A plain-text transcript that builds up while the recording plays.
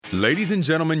Ladies and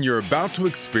gentlemen, you're about to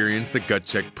experience the Gut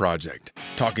Check Project,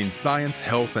 talking science,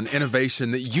 health, and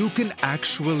innovation that you can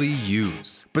actually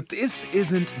use. But this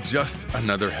isn't just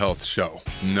another health show.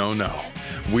 No.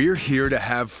 We're here to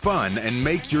have fun and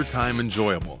make your time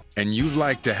enjoyable. And you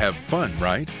like to have fun,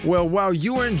 right? Well, while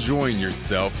you are enjoying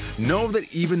yourself, know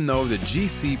that even though the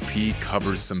GCP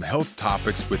covers some health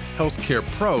topics with healthcare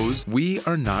pros, we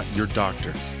are not your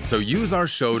doctors. So use our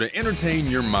show to entertain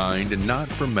your mind and not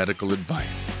for medical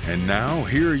advice. And now,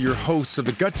 here are your hosts of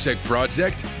the Gut Check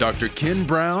Project, Dr. Ken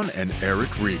Brown and Eric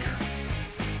Rieger.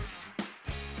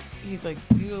 He's like,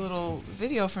 do a little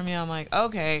video for me. I'm like,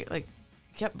 okay. Like,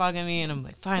 kept bugging me, and I'm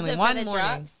like, finally, one morning.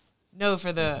 Drops? No,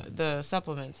 for the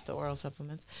supplements, the oral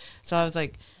supplements. So I was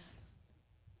like,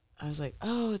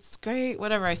 oh, it's great.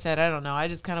 Whatever I said, I don't know. I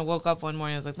just kind of woke up one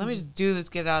morning. I was like, let me just do this,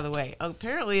 get it out of the way.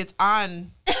 Apparently, it's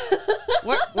on.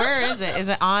 Where is it? Is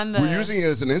it on the? We're using it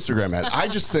as an Instagram ad. I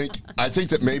think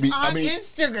that maybe,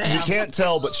 Instagram. You can't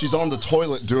tell, but she's on the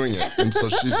toilet doing it, and so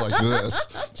she's like this.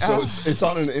 So it's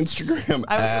on an Instagram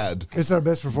ad. It's our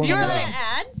best performance. You're on an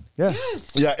ad? Yeah.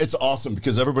 Yes. Yeah, it's awesome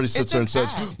because everybody sits there and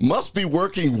says, must be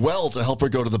working well to help her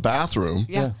go to the bathroom.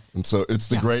 Yeah. And so it's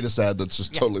the greatest ad that's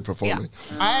just totally performing.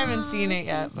 Yeah. I haven't seen it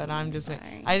yet, but I'm just,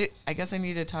 I guess I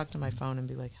need to talk to my phone and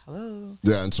be like, hello.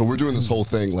 Yeah, and so we're doing this whole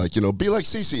thing like, be like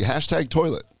Cece,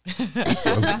 #toilet.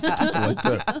 So, like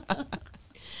that.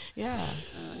 Yeah,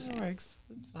 it works.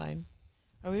 It's fine.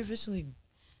 Are we officially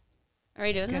Are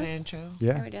we doing good this? intro?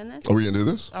 Yeah. Are we doing this? Are we going to do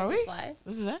this? Are we? This live?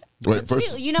 This is it? Wait,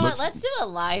 first. You know what? Let's do a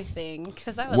live thing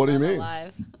because I would What do you love mean? a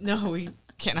live. No, we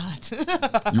cannot.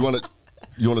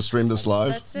 You want to stream this live?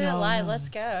 Let's do it live. Let's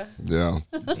go. Yeah.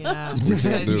 Yeah.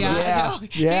 Yeah.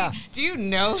 Yeah. Do you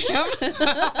know him?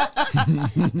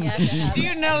 Yeah, Do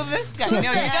you know this guy? No, you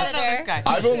don't know this guy.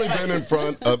 I've only been in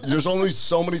front of, there's only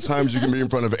so many times you can be in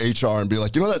front of HR and be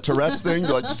like, that Tourette's thing?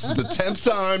 You're like, this is the 10th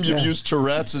time you've used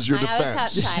Tourette's as your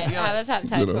defense. I have a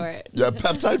peptide for it. Yeah,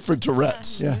 peptide for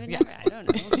Tourette's. Yeah. I don't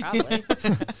know. Probably.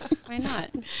 Why not?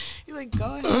 You're like,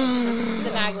 go ahead. It's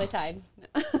the maglitide.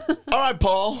 All right,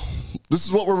 Paul. This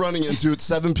is what we're running into at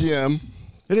 7 p.m.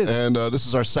 It is. And this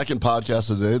is our second podcast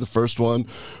of the day. The first one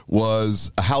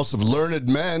was A House of Learned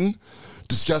Men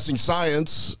discussing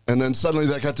science, and then suddenly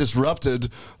that got disrupted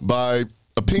by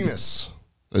a penis,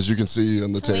 as you can see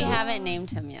on the We table. haven't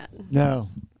named him yet. No.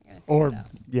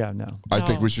 No. I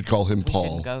think we should call him We Paul.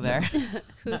 shouldn't go there.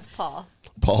 Who's Paul?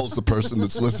 Paul's the person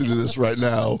that's listening to this right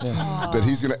now. That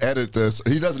he's going to edit this.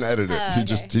 He doesn't edit it. Oh, He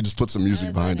okay. just puts some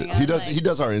music behind it. He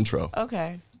does our intro.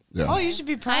 Okay. Yeah. Oh, you should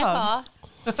be Hi, proud. Paul.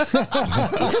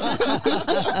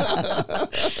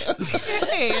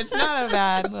 Hey, it's not a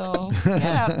bad little get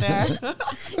out there.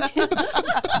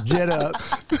 Get up.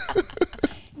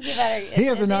 He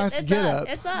has a nice get up.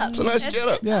 It's up. It's a nice get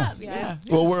up. Yeah. Yeah.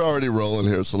 Well, we're already rolling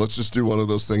here, so let's just do one of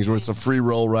those things where it's a free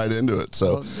roll right into it.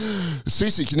 So,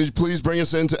 Cece, can you please bring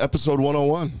us into episode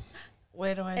 101?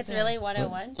 Where do I It's say? really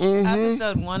 101.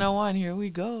 Episode 101. Here we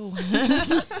go.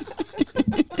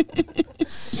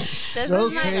 So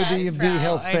KB&B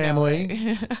Health I know,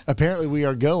 Family. Apparently we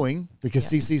are going because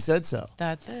CC said so.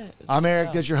 That's it. I'm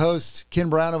Eric, that's your host. Ken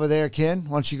Brown over there. Ken,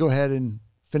 why don't you go ahead and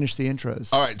finish the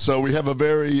intros? All right, so we have a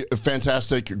very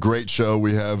fantastic, great show.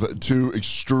 We have two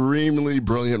extremely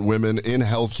brilliant women in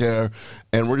healthcare,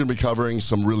 and we're going to be covering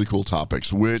some really cool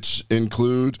topics, which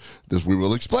include this. We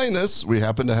will explain this. We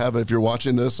happen to have, if you're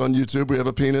watching this on YouTube, we have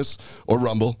a penis, or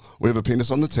Rumble, we have a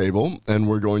penis on the table, and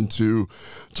we're going to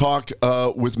talk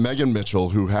with Megan Mitchell,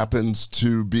 who happens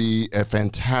to be a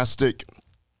fantastic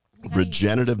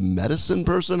regenerative medicine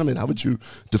person. I mean, how would you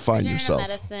define yourself?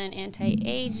 Regenerative medicine,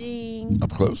 anti-aging.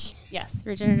 Up close? Yes,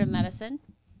 regenerative medicine,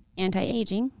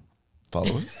 anti-aging.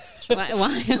 Follow it?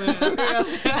 Why?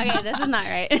 Okay, this is not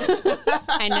right.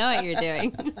 I know what you're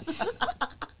doing.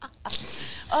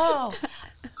 Oh.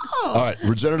 All right,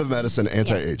 regenerative medicine,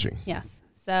 anti-aging. Yes.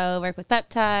 So work with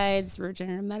peptides,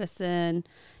 regenerative medicine,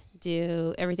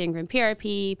 do everything from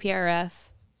PRP, PRF,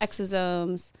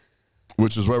 exosomes.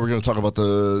 Which is where we're going to talk about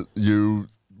we're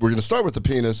going to start with the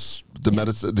penis, the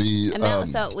medicine, the male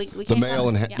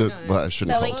and well, I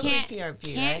shouldn't so call we it.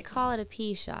 can't call it a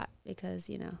P shot because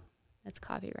that's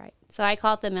copyright. So I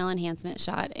call it the male enhancement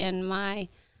shot, and my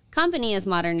company is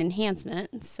Modern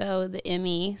Enhancement. So the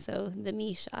ME, so the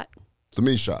me shot. The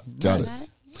me shot, got it.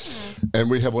 Yeah.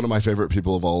 And we have one of my favorite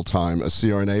people of all time, a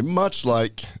CRNA, much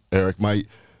like Eric.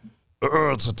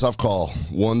 It's a tough call.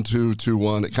 1, 2, 2,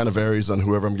 1. It kind of varies on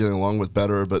whoever I'm getting along with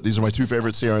better, but these are my two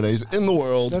favorite CRNAs in the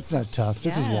world. That's not tough.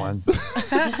 This is one.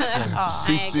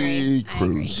 Cece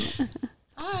Cruz.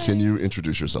 Can you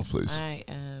introduce yourself, please? I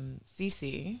am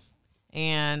Cece,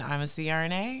 and I'm a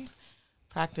CRNA.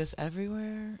 practice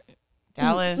everywhere.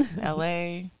 Dallas,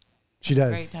 LA. She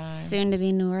does. Great time. Soon to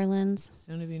be New Orleans.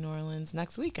 Soon to be New Orleans.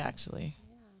 Next week, actually.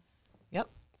 Yep.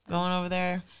 Going over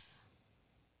there.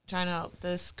 Trying to help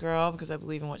this girl because I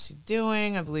believe in what she's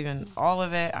doing. I believe in all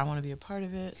of it. I want to be a part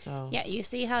of it. So Yeah, you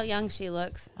see how young she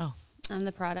looks. Oh. I'm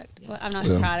the product. Well, I'm not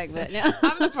the product, but no.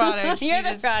 I'm the product. You're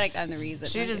the product. I'm the reason.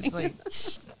 She just like,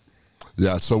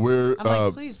 Yeah, so we're I'm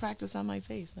like, please practice on my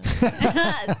face.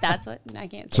 That's what I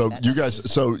can't say. so that.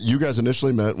 you guys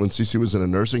initially met when Cece was in a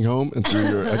nursing home and through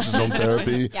your exosome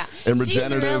therapy Yeah. and She's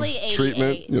regenerative really 88,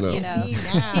 treatment, you know. She's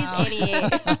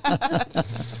 88.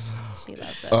 She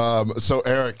loves it. So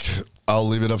Eric, I'll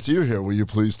leave it up to you here. Will you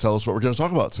please tell us what we're going to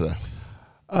talk about today?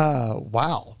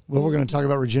 Wow. Well, we're going to talk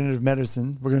about regenerative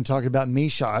medicine. We're going to talk about me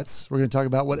shots. We're going to talk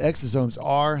about what exosomes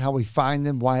are, how we find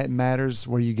them, why it matters,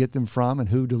 where you get them from, and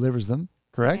who delivers them.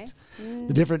 Correct? Okay.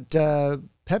 The different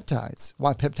peptides,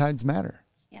 why peptides matter.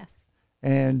 Yes.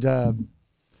 And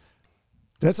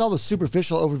that's all the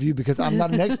superficial overview because I'm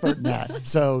not an expert in that.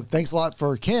 So thanks a lot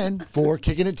for Ken for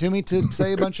kicking it to me to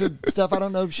say a bunch of stuff I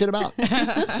don't know shit about.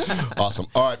 Awesome.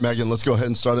 All right, Megan, let's go ahead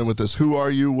and start in with this. Who are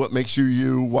you? What makes you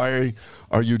you? Why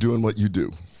are you doing what you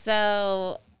do?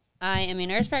 So I am a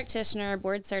nurse practitioner,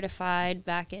 board certified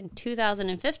back in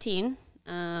 2015.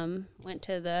 Went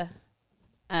to the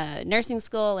nursing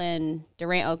school in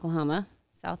Durant, Oklahoma,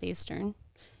 Southeastern,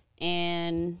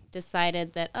 and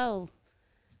decided that,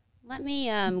 let me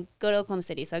go to Oklahoma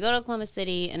City. So I go to Oklahoma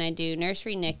City and I do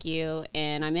nursery NICU,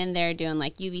 and I'm in there doing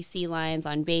like UVC lines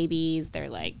on babies.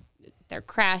 They're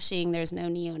crashing. There's no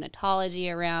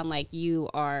neonatology around. Like,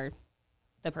 you are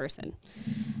the person.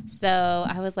 So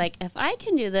I was like, if I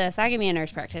can do this, I can be a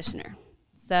nurse practitioner.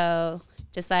 So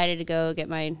decided to go get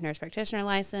my nurse practitioner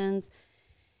license.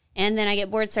 And then I get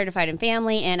board certified in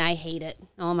family, and I hate it.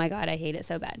 Oh, my God, I hate it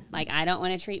so bad. Like, I don't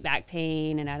want to treat back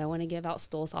pain, and I don't want to give out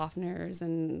stool softeners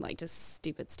and, like, just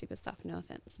stupid stuff. No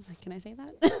offense. Can I say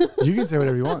that? You can say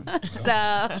whatever you want.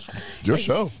 So Your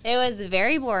show. it was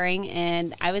very boring,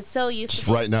 and I was so used Just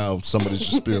to right now, somebody's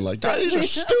just being like, God, these are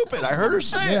stupid. I heard her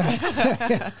say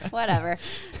it. whatever.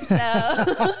 So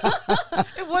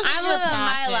It wasn't I'm your living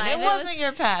my passion. life. It wasn't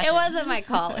your passion. It wasn't my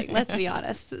calling, let's be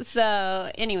honest. So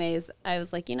anyways, I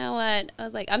was like, you know what? I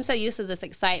was like, I'm so used to this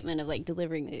excitement of like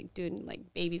delivering, like, doing like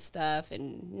baby stuff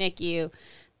and NICU.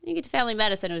 When you get to family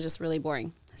medicine, it was just really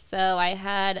boring. So I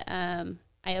had,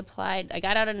 I applied, I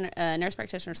got out of nurse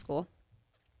practitioner school,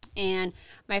 and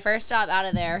my first job out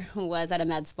of there was at a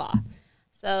med spa.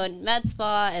 So in med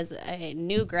spa, as a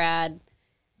new grad,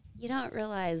 you don't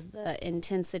realize the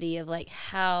intensity of like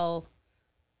how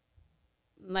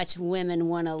much women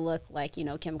want to look like, you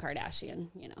know, Kim Kardashian,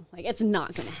 you know, like, it's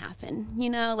not going to happen, you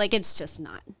know, like, it's just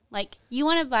not. Like, you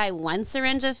want to buy one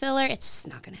syringe of filler, it's just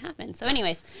not going to happen. So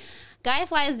anyways, guy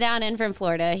flies down in from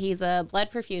Florida. He's a blood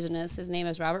perfusionist. His name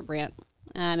is Robert Brandt.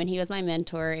 And he was my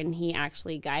mentor, and he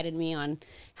actually guided me on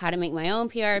how to make my own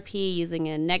PRP using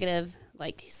a negative,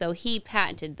 like, so he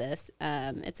patented this.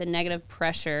 It's a negative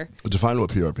pressure. Define what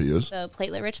PRP is. So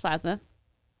platelet-rich plasma.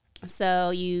 So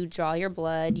you draw your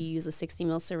blood, you use a 60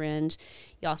 ml syringe.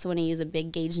 You also want to use a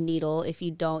big gauge needle. If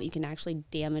you don't, you can actually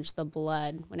damage the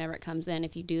blood whenever it comes in.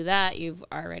 If you do that, you've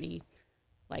already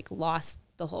like lost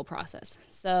the whole process.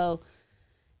 So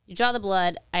you draw the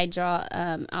blood.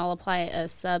 I'll apply a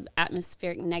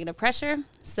sub-atmospheric negative pressure.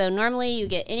 So normally you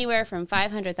get anywhere from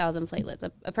 500,000 platelets.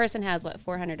 A person has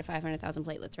 400 to 500,000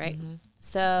 platelets, right? Mm-hmm.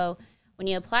 So when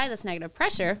you apply this negative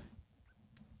pressure,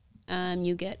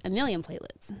 you get 1 million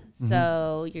platelets. Mm-hmm.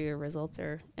 So your results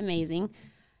are amazing.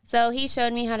 So he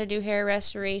showed me how to do hair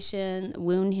restoration,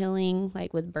 wound healing,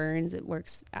 like with burns. It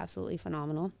works absolutely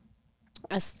phenomenal.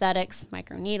 Aesthetics,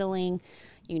 microneedling.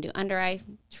 You can do under eye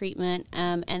treatment,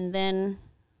 and then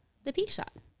the P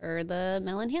shot or the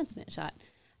male enhancement shot.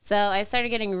 So I started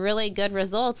getting really good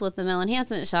results with the male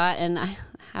enhancement shot, and I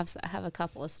have a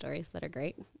couple of stories that are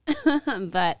great.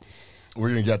 But we're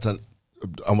gonna get to.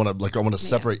 I want to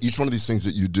separate each one of these things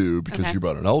that you do because you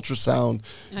brought an ultrasound,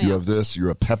 you have this,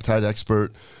 you're a peptide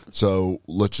expert. So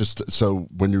so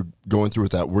when you're going through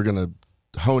with that, we're going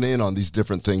to hone in on these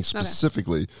different things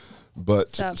specifically. But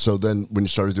so then when you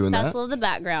started doing that's a little the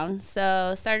background.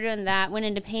 So started doing that, went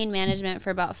into pain management for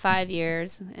about 5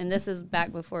 years. And this is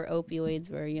back before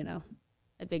opioids were, you know,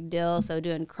 a big deal. So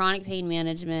doing chronic pain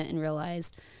management, and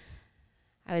realized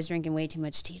I was drinking way too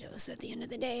much Tito's at the end of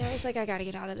the day. I was like, I got to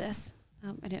get out of this.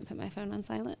 I didn't put my phone on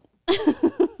silent.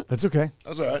 That's okay.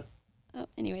 That's all right.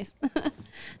 Anyways.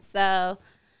 So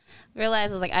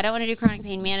realized I was like, I don't want to do chronic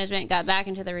pain management. Got back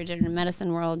into the regenerative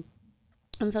medicine world.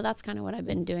 And so that's kind of what I've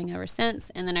been doing ever since.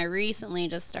 And then I recently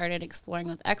just started exploring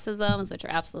with exosomes, which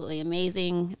are absolutely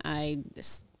amazing. I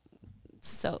just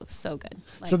so good.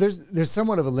 Like, So there's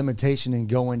somewhat of a limitation in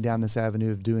going down this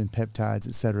avenue of doing peptides,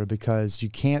 et cetera, because you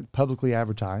can't publicly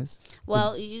advertise.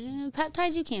 well,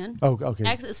 peptides you can. Oh,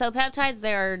 okay. So peptides,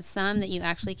 there are some that you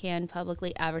actually can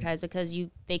publicly advertise because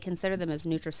they consider them as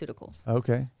nutraceuticals.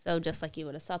 Okay. So just like you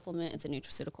would a supplement, it's a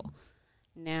nutraceutical.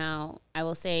 Now, I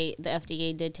will say the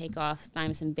FDA did take off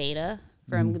thymosin beta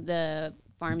from the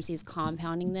pharmacies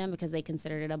compounding them because they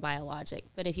considered it a biologic.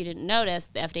 But if you didn't notice,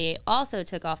 the FDA also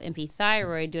took off MP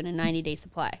thyroid doing a 90-day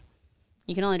supply.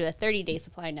 You can only do a 30-day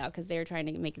supply now because they're trying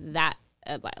to make that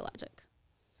a biologic.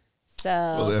 So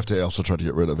Well, the FDA also tried to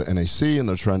get rid of NAC, and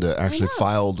they're trying to actually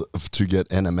filed to get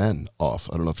NMN off.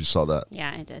 I don't know if you saw that.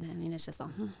 yeah, I did. I mean, it's just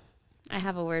all. I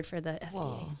have a word for the FDA.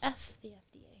 Whoa. F the FDA.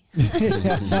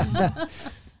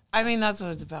 I mean, that's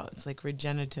what it's about. It's like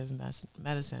regenerative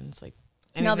medicine. It's like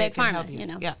No, anything big that can pharma, help you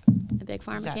know. Yeah. A big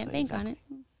pharma Exactly, can't bank on it.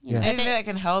 You Yeah. know, if Anything it- that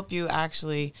can help you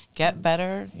actually get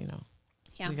better,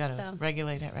 yeah, we got to so.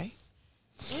 regulate it, right?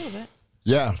 A little bit.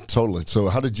 Yeah, totally. So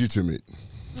how did you two meet?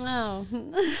 Oh.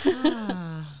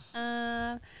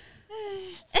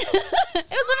 It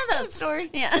was one of those Story.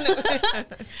 Yeah.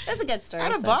 That's a good story.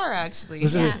 At a so. bar, actually.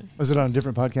 Was Yeah. it on a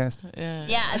different podcast? Yeah.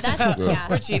 Yeah, that's yeah.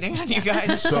 We're cheating on you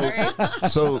guys. So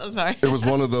Sorry. it was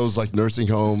one of those like nursing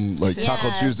home, like Taco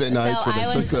Yeah, Tuesday nights so where I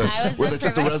they was- took I was the the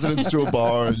provider. residents to a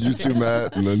bar and you two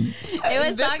met, and then It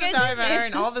was This talking is how I met her, to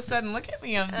and all of a sudden, look at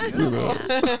me, I'm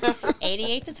beautiful.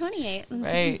 88 to 28.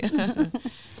 Right.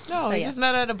 No, we yeah. just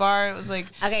met at a bar. It was like,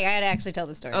 Okay, I had to actually tell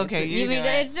the story. Okay, you mean do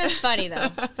it. it's just funny though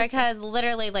because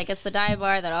literally like it's the dive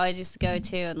bar that I always used to go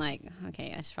to and like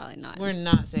okay, I should probably not. we're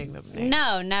not saying the name.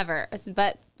 No, never.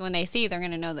 But when they see, they're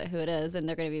going to know who it is, and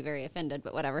they're going to be very offended.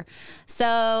 But whatever.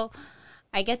 So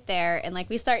I get there, and like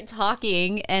we start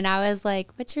talking, and I was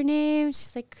like, "What's your name?"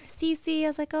 She's like, "Cece." I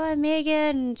was like, "Oh, I'm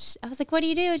Megan." And I was like, "What do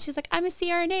you do?" And she's like, "I'm a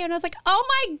CRNA." And I was like, "Oh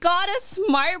my god, a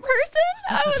smart person!"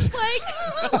 I was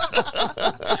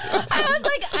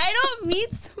like, I don't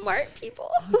meet smart people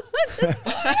at this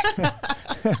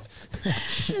bar.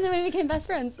 And then we became best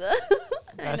friends.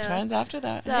 Best friends after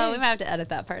that. So we might have to edit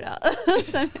that part out.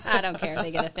 So, I don't care if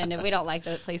they get offended. We don't like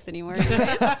the place anymore.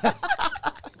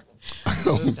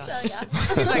 So, yeah.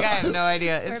 He's like, I have no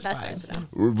idea. We're It's best fine. friends now.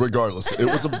 regardless,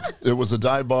 it was a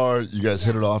dive bar. You guys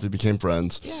hit it off. You became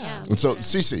friends. Yeah. And so,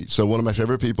 Cece, so one of my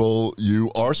favorite people.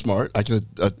 You are smart. I can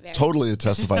totally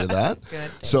testify to that. Good.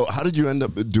 So, how did you end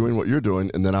up doing what you're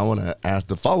doing? And then I want to ask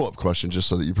the follow-up question, just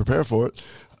so that you prepare for it.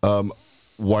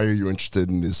 Why are you interested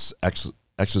in this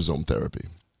exosome therapy?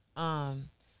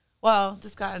 Well,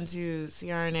 just got into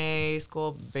CRNA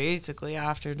school basically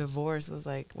after divorce. Was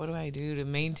like, what do I do to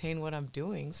maintain what I'm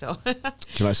doing? So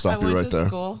Can I stop I you went right to there?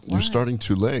 school. You're Why? starting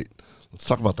too late. Let's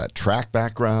talk about that track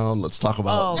background. Let's talk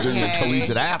about being a Okay.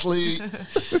 collegiate athlete.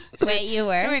 Wait, you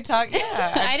were? Should we talk?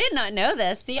 Yeah. I did not know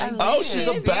this. See, I'm Oh, she's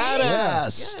a lazy.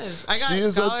 badass. Yes. I got She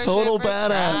is a scholarship total for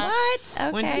track. badass. What?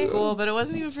 Okay. Went to school, but it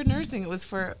wasn't even for nursing. It was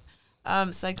for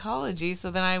psychology. So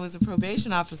then I was a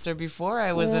probation officer before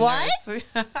I was What? a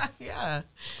nurse. Yeah.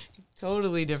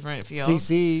 Totally different field.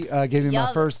 CC gave me my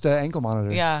Y'all- first ankle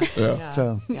monitor. Yeah.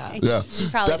 So Yeah. Yeah, You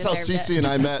probably that's how deserved Cece it. and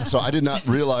I met. So I did not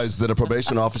realize that a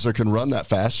probation officer can run that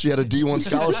fast. She had a D1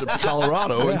 scholarship to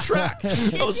Colorado in track. I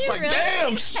was you like, really?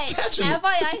 damn, she's Hey, catching it.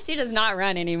 FYI, she does not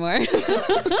run anymore.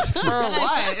 For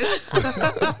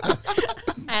what?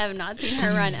 I have not seen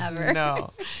her run ever.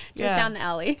 No. Just down the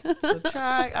alley. So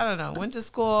track, I don't know. Went to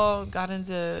school, got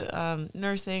into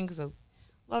nursing because I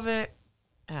love it.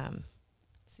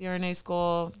 CRNA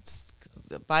school, just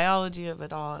the biology of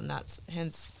it all, and that's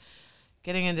hence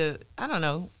getting into, I don't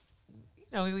know,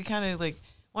 we kind of like,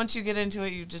 once you get into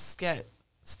it, you just get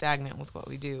stagnant with what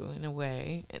we do in a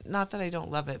way. Not that I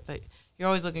don't love it, but you're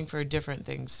always looking for different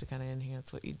things to kind of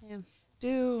enhance what you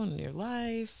do in your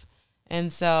life.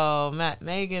 And so met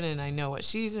Megan, and I know what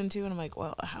she's into, and I'm like,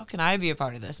 well, how can I be a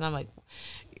part of this? And I'm like,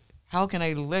 how can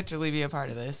I literally be a part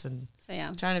of this? And So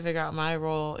yeah. trying to figure out my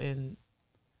role in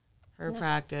her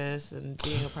practice and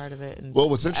being a part of it. And Well,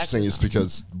 what's interesting is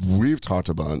because we've talked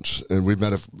a bunch and we've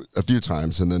met a few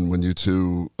times, and then when you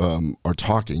two are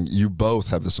talking, you both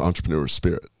have this entrepreneur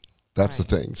spirit. That's the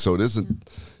thing. So it isn't.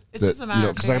 It's just a matter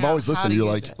of because I've figuring always out how listened. to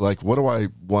You're use it. like, what do I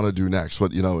want to do next?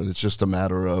 What and it's just a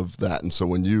matter of that. And so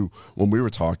when we were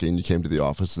talking, you came to the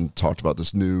office and talked about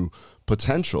this new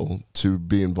potential to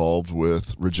be involved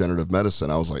with regenerative medicine.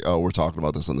 I was like, oh, we're talking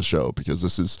about this on the show because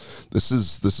this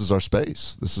is our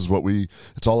space. This is what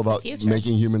it's all about future.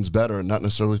 making humans better, and not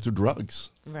necessarily through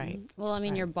drugs. Right. Well, I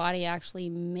mean, your body actually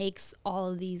makes all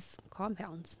of these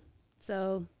compounds.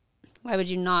 So Why would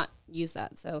you not use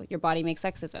that? So your body makes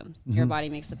exosomes. Your body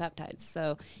makes the peptides.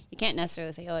 So you can't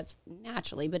necessarily say, oh, it's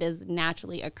naturally, but is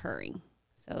naturally occurring.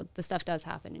 So the stuff does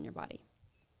happen in your body.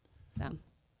 So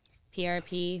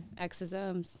PRP,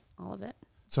 exosomes, all of it.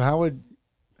 So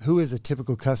who is a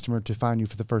typical customer to find you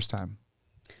for the first time?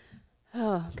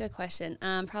 Oh, good question.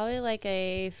 Probably like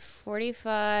a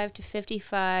 45 to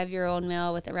 55-year-old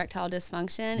male with erectile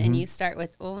dysfunction, and you start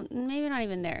with, well, maybe not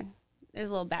even there. There's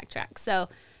a little backtrack. So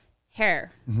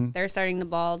hair, they're starting to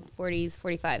bald, 40s,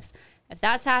 45s. If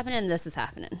that's happening, this is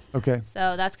happening. Okay.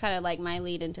 So that's kind of like my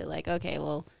lead into like, okay,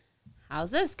 well,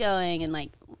 how's this going? And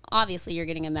like, obviously you're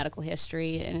getting a medical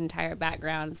history, an entire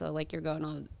background. So like you're going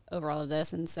on over all of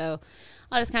this. And so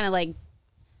I'll just kind of like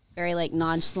very like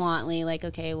nonchalantly like,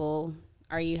 okay, well,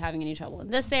 are you having any trouble in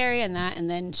this area and that? And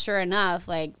then sure enough,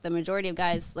 like the majority of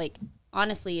guys, like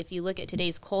honestly, if you look at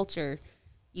today's culture,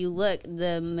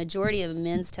 the majority of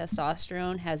men's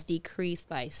testosterone has decreased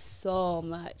by so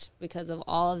much because of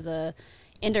all of the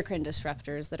endocrine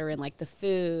disruptors that are in like the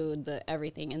food, the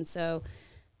everything. And so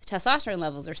the testosterone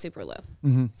levels are super low.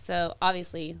 So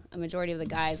obviously a majority of the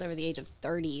guys over the age of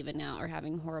 30 even now are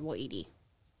having horrible ED.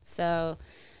 So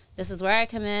this is where I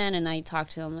come in and I talk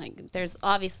to them. Like there's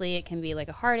obviously it can be like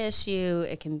a heart issue.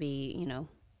 It can be, you know,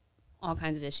 all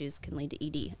kinds of issues can lead to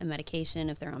ED and medication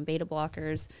if they're on beta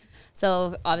blockers.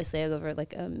 So obviously I go over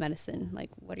like a medicine,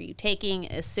 like what are you taking?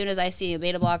 As soon as I see a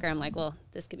beta blocker, I'm like, well,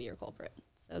 this could be your culprit.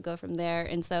 So go from there.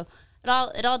 And so it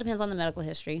all depends on the medical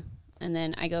history. And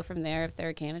then I go from there. If they're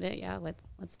a candidate, yeah,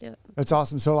 let's do it. That's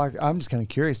awesome. So like, I'm just kind of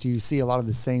curious, do you see a lot of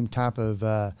the same type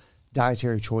of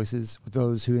dietary choices with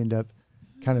those who end up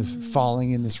kind of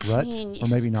falling in this rut, or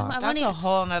maybe not? That's a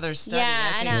whole nother study.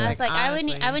 Yeah, I know. Like, It's like I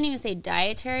honestly. wouldn't even say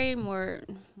dietary, more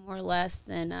or less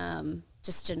than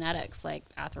just genetics, like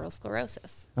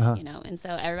atherosclerosis. You know, and so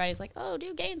everybody's like, "Oh,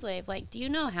 do Gainswave." Like, do you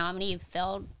know how many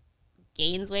failed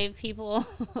Gainswave people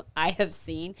I have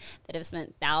seen that have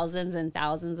spent thousands and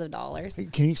thousands of dollars?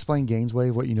 Can you explain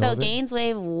Gainswave, what you know So of it?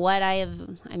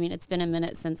 Gainswave, I mean, it's been a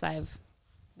minute since I've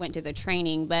went to the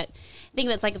training, but think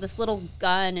of it's like this little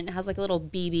gun and it has like a little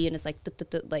BB and it's like,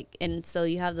 like, and so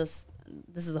you have this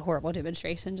is a horrible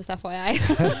demonstration, just FYI,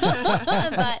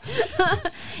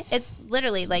 but it's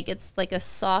literally like, it's like a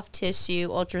soft tissue,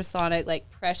 ultrasonic, like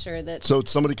pressure that. So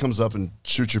somebody comes up and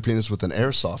shoots your penis with an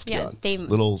airsoft gun.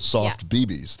 Little soft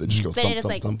BBs. They just go but thump, it's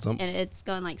thump, like, thump, thump. and it's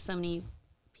going like so many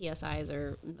PSIs,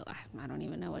 or I don't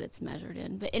even know what it's measured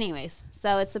in. But anyways,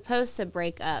 so it's supposed to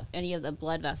break up any of the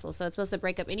blood vessels. So it's supposed to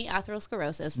break up any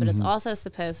atherosclerosis, but it's also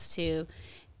supposed to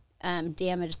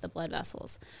damage the blood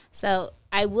vessels. So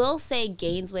I will say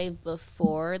Gainswave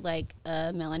before like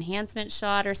a male enhancement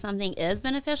shot or something is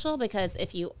beneficial, because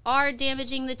if you are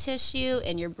damaging the tissue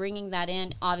and you're bringing that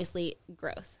in, obviously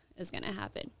growth is going to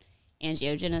happen.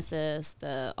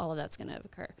 Angiogenesis, all of that's going to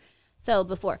occur. So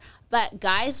before, but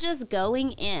guys just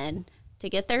going in to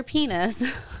get their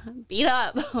penis beat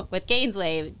up with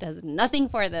Gainswave does nothing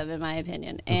for them, in my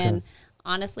opinion. Okay. And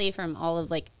honestly, from all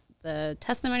of like the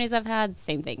testimonies I've had,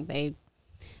 same thing. They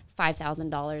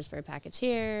 $5,000 for a package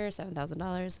here,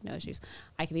 $7,000, no issues.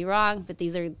 I could be wrong, but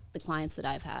these are the clients that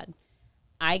I've had.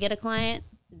 I get a client,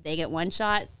 they get one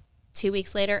shot, 2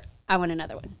 weeks later, I want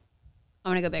another one. I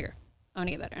want to go bigger. I want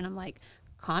to get better. And I'm like,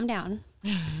 calm down.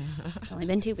 It's only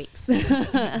been 2 weeks.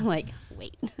 I'm like,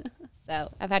 wait.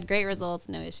 So I've had great results,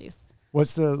 no issues.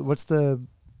 What's the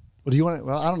well, do you want to,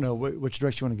 well, I don't know which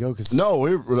direction you want to go. Cause no,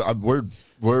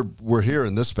 we're here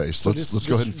in this space. So let's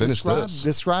go ahead and finish this.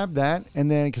 Describe that.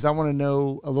 And then, cause I want to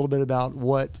know a little bit about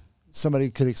what somebody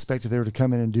could expect if they were to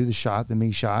come in and do the shot, the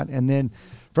me shot. And then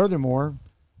furthermore,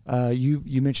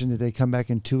 you mentioned that they come back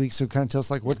in 2 weeks. So kind of tell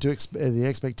us like what the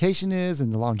expectation is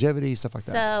and the longevity, stuff like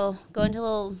that. So go into a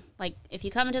little, like if you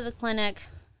come into the clinic,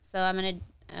 so I'm going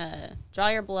to draw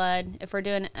your blood if we're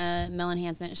doing a male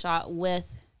enhancement shot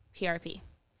with PRP.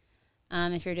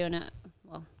 If you're doing it,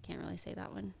 well, can't really say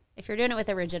that one. If you're doing it with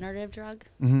a regenerative drug,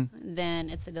 then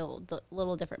it's a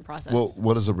little different process. Well,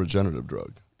 what is a regenerative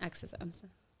drug? Exosomes.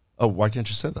 Oh, why can't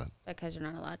you say that? Because you're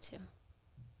not allowed to.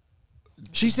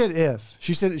 She said if.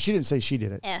 She didn't say she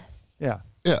did it. If. Yeah.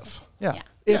 If. Yeah. Yeah.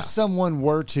 If someone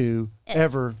were to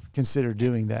ever consider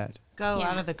doing that. Go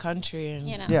out of the country and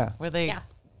Yeah. where they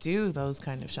do those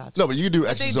kind of shots. No, but you do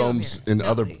What they do exosomes here. in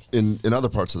No. in other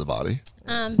parts of the body.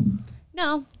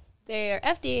 No, they're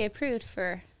FDA approved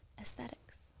for aesthetics.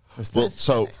 Well,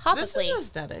 so Topically. This is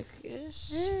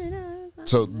aesthetic-ish.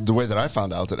 so the way that I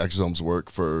found out that exosomes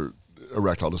work for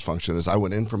erectile dysfunction is I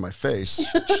went in for my face,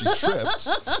 she tripped,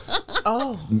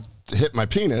 Oh, hit my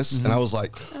penis, and I was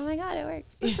like, Oh my God, it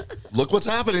works. look what's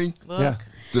happening. look. Yeah.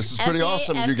 This is pretty FDA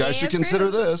awesome. You guys should consider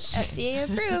approved. this. FDA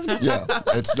approved. Yeah,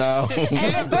 it's now.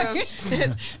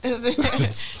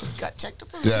 It's gut checked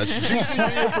approved. Yeah, it's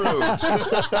GCP approved.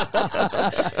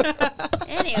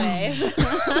 Anyways.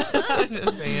 I'm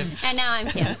just saying. And now I'm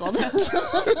canceled.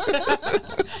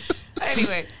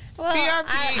 Anyway, Well, PRP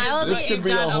I will This be, could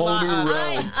be a whole new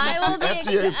realm. I will be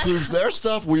FDA approves their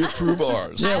stuff, we approve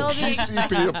ours. I will be-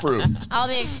 GCP approved. I'll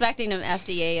be expecting an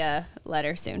FDA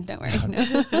letter soon. Don't worry.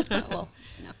 No. Well,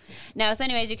 no. So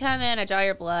anyways, you come in, I draw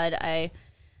your blood. I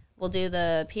will do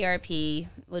the PRP.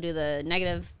 We'll do the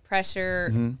negative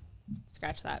pressure.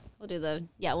 Scratch that. We'll do the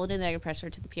negative pressure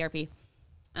to the PRP.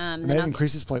 And that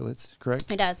increases platelets, correct?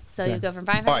 It does. So Okay. you go from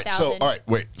All right, 500,000.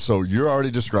 wait. So you're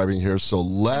already describing here. So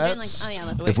let's,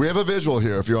 if we have a visual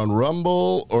here, if you're on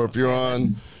Rumble or if you're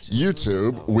on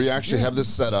YouTube, we actually have this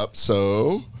set up.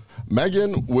 So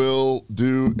Megan will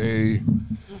do Okay.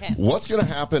 what's going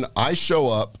to happen? I show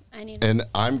up and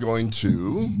I'm going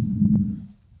to,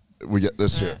 we get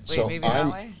this here. Wait, So maybe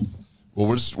that way? well,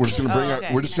 we're just gonna bring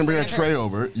okay. we're just gonna bring our tray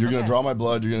over. You're gonna draw my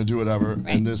blood. You're gonna do whatever.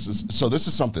 And this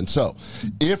is something. So,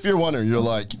 if you're wondering, you're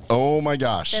like, oh my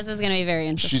gosh, This is going to be very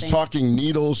interesting. she's talking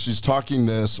needles. She's talking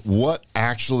this. What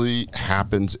actually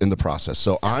happens in the process?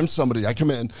 So I'm somebody. I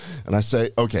come in and I say,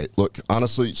 okay, look,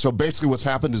 honestly. So basically, what's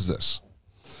happened is this: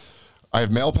 I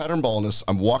have male pattern baldness.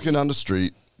 I'm walking down the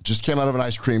street. Just came out of an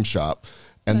ice cream shop.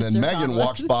 And then Megan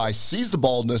walks by, sees the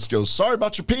baldness, goes, sorry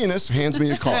about your penis, hands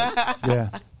me a card. Yeah.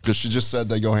 Because she just said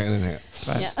they go hand in hand.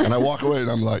 Right. Yeah. And I walk away and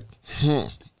I'm like,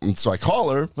 And so I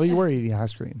call her. Well, you were eating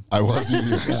ice cream. I was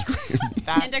eating ice cream.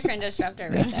 Endocrine disruptor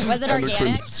right there. Was it Endocrine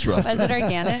organic? disruptor. Was it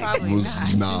organic? Probably It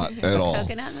was not at all.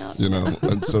 Coconut milk. You know,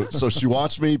 and so she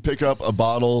watched me pick up a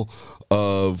bottle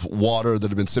of water that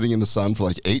had been sitting in the sun for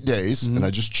like 8 days, and I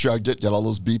just chugged it, got all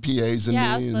those BPAs in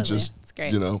Yeah, me, and absolutely. just It's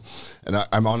great. you know, and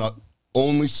I'm on a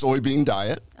only soybean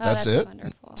diet. Oh, that's that's it.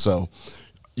 wonderful. So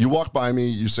you walk by me,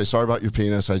 you say, sorry about your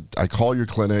penis. I call your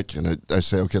clinic and I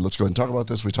say, okay, let's go ahead and talk about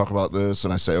this. We talk about this.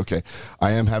 And I say, okay,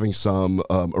 I am having some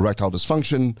erectile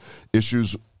dysfunction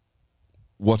issues.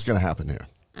 What's going to happen here?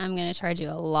 I'm going to charge you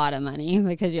a lot of money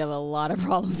because you have a lot of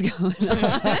problems going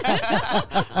on.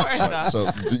 First off, So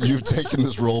you've taken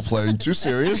this role playing too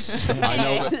serious. I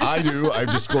know that I do. I've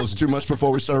disclosed too much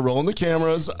before we started rolling the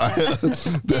cameras.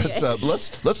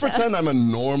 Let's pretend I'm a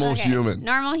normal Okay, human.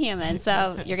 Normal human.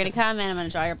 So you're going to come in. I'm going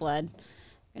to draw your blood.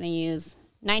 I'm going to use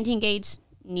 19 gauge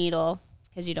needle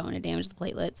because you don't want to damage the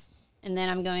platelets. And then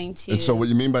I'm going to. And so what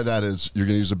you mean by that is you're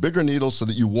going to use a bigger needle so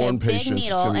that you warn big patients. it's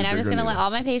needle, gonna be and a I'm just bigger going to let needle. all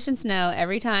my patients know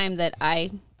every time that I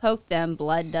poke them,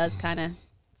 blood does kind of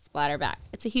splatter back.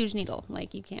 It's a huge needle.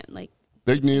 Like you can't like.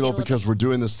 Big needle little because we're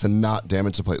doing this to not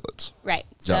damage the platelets. Right.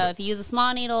 So Got it. if you use a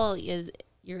small needle,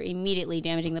 you're immediately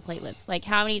damaging the platelets. Like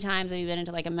how many times have you been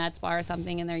into like a med spa or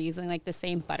something and they're using like the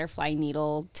same butterfly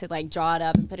needle to like draw it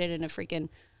up and put it in a freaking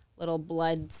little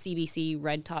blood CBC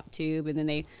red top tube, and then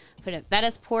they put it. That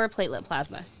is poor platelet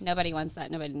plasma. Nobody wants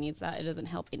that. Nobody needs that. It doesn't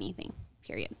help anything.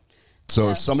 Period. So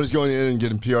if somebody's going in and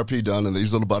getting PRP done and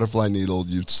these little butterfly needle,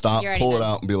 you stop, You're already pull it done.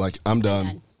 out and be like, I'm done.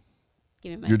 Done.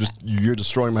 Give me my You're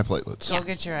destroying my platelets. go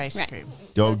get your ice Right. cream.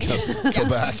 Go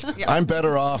back. I'm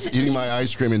better off eating my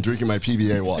ice cream and drinking my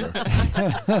PBA water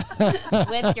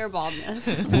with your baldness.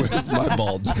 with my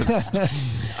baldness.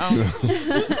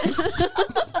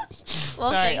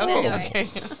 Well, Sorry. thanks anyway. Okay.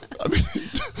 I mean,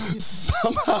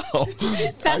 somehow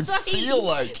I That's why feel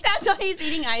like that's why he's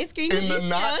eating ice cream. in the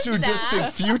not too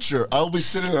distant future, I'll be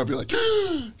sitting there and be like,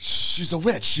 she's a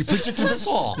witch. She predicted this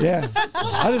all. Yeah.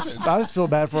 I just feel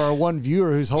bad for our one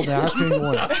viewer who's holding the ice cream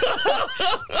going,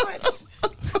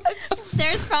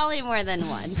 There's probably more than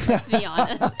one. Let's be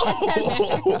honest.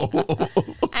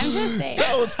 I'm just saying.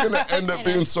 No, it's going to end up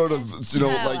being sort of,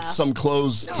 like some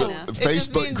closed No.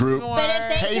 Facebook group. But if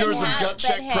they Haters can of have, Gut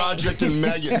Check but hey, Project and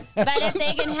Megan. But if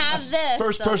they can have this,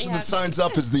 First they'll person that have- signs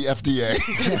up is the FDA.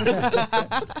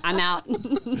 I'm out.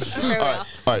 For real.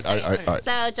 All right.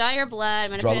 So draw your blood. I'm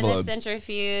going to Draw put it the in this blood.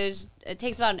 centrifuge. It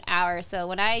takes about an hour. So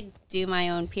when I do my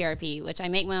own PRP, which I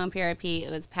make my own PRP,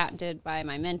 it was patented by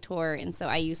my mentor, and so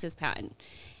I use his patent.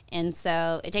 And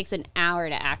so it takes an hour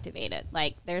to activate it.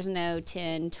 Like there's no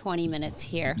 10, 20 minutes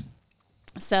here.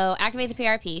 So activate the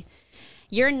PRP.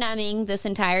 You're numbing this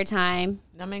entire time.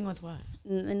 Numbing with what?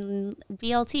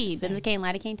 BLT, benzocaine,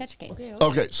 lidocaine, tetracaine.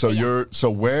 Okay,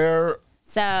 so where?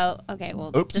 So, okay,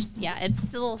 well, Oops. it's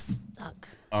still stuck.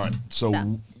 All right, so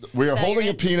So- we are so holding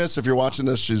you're a penis. If you're watching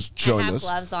this, she's showing I have this.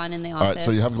 gloves on in the All office. right,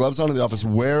 so you have gloves on in the office.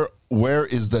 Where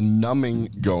is the numbing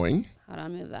going? Hold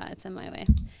on, move that. It's in my way.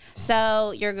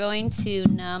 So you're going to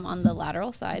numb on the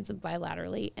lateral sides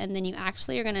bilaterally, and then you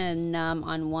actually are going to numb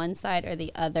on one side or the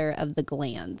other of the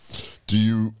glands. Do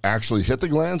you actually hit the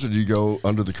glands, or do you go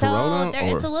under the corona?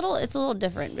 It's a little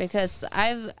different because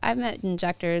I've met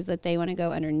injectors that they want to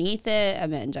go underneath it.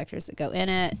 I've met injectors that go in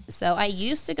it. So I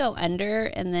used to go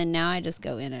under, and then now I just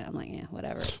go in it. I'm like, yeah,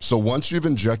 whatever. So once you've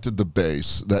injected the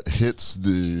base that hits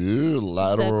the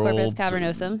lateral The corpus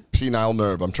cavernosum. penile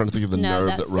nerve, I'm trying to think of the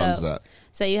nerve that runs that.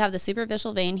 So you have the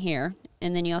superficial vein here,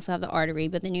 and then you also have the artery,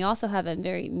 but then you also have a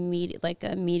very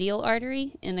medial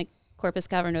artery in the corpus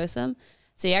cavernosum.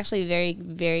 So you're actually very,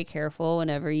 very careful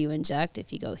whenever you inject.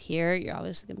 If you go here, you're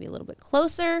obviously going to be a little bit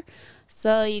closer.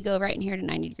 So you go right in here at a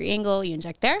 90-degree angle. You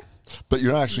inject there. But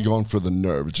you're not actually going for the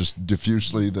nerve. It's just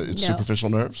diffusely, it's superficial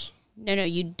nerves? No,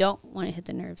 you don't want to hit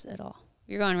the nerves at all.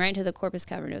 You're going right into the corpus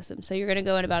cavernosum. So you're going to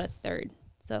go in about a third.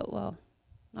 So, well,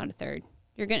 not a third.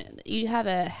 You have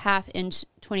a 1/2 inch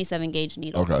 27 gauge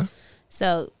needle. Okay.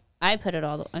 So I put it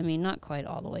not quite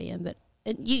all the way in, but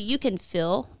you can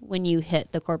feel when you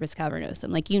hit the corpus cavernosum,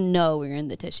 like we're in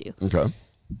the tissue. Okay.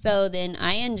 So then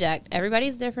I inject.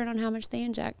 Everybody's different on how much they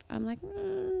inject. I'm like,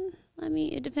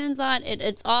 it depends on it.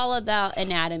 It's all about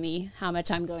anatomy, how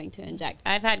much I'm going to inject.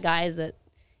 I've had guys that,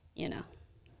 you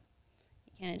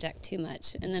can't inject too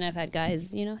much, and then I've had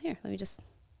guys, here, let me just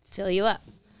fill you up.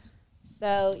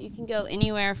 So you can go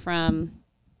anywhere from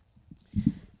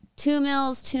 2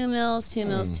 mils, 2 mils, 2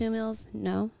 mils, 2 mils.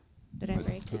 No, did I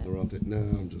break it? No,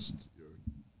 I'm just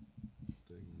your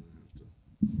thing.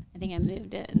 I think I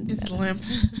moved it. It's limp.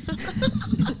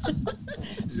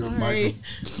 Sorry.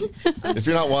 If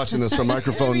you're not watching this, our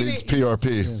microphone needs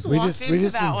PRP. We just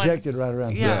injected right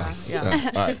around here. Yeah.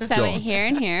 All right, So I went here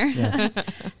and here. Yeah.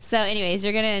 So anyways,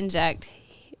 you're going to inject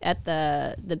at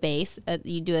the base.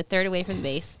 You do a third away from the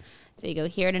base. So you go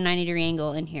here at a 90-degree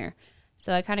angle and here.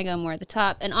 So I kind of go more at the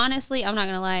top. And honestly, I'm not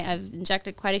going to lie, I've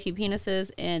injected quite a few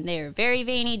penises, and they are very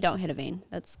veiny. Don't hit a vein.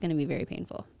 That's going to be very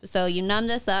painful. So you numb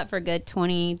this up for a good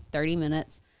 20, 30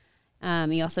 minutes.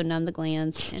 You also numb the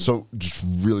glands. So just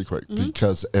really quick,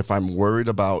 because if I'm worried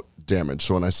about damage,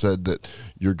 so when I said that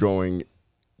you're going,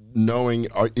 I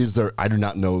do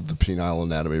not know the penile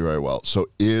anatomy very well. So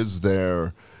is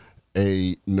there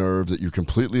a nerve that you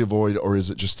completely avoid, or is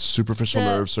it just superficial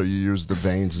nerves, so you use the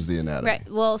veins as the anatomy? Right.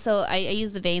 Well, so I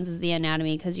use the veins as the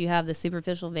anatomy because you have the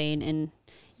superficial vein, and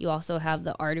you also have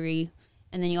the artery,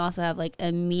 and then you also have like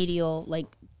a medial, like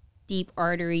deep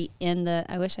artery in the.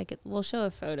 I wish I could. We'll show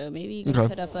a photo. Maybe you can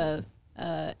put up a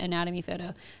anatomy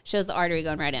photo. Shows the artery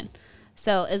going right in.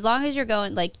 So as long as you're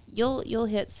going, like you'll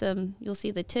hit some, you'll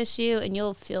see the tissue, and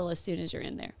you'll feel as soon as you're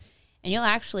in there, and you'll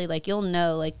actually you'll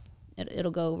know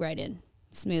it'll go right in,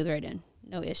 smooth right in,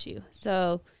 no issue.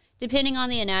 So depending on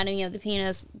the anatomy of the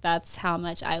penis, that's how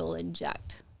much I will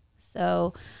inject.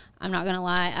 So I'm not going to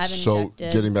lie, I've injected. So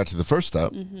getting back to the first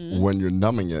step, when you're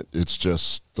numbing it, it's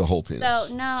just the whole penis.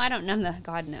 So no, I don't numb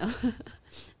God, no.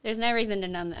 There's no reason to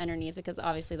numb the underneath because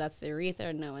obviously that's the urethra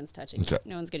and no one's touching it.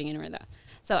 No one's getting anywhere with that.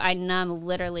 So I numb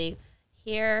literally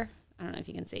here. I don't know if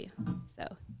you can see.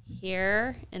 So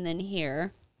here and then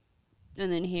here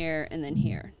and then here and then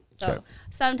here. So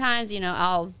sometimes,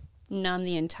 I'll numb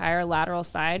the entire lateral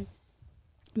side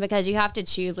because you have to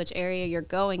choose which area you're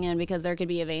going in because there could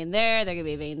be a vein there could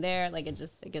be a vein there. Like it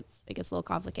gets a little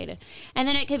complicated. And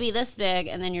then it could be this big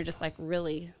and then you're just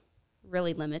really,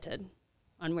 really limited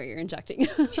on where you're injecting.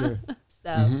 Sure.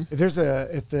 So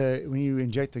when you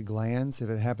inject the glands, if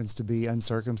it happens to be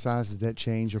uncircumcised, does that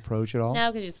change approach at all?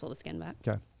 No, because you just pull the skin back.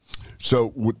 Okay.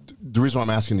 So the reason why I'm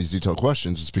asking these detailed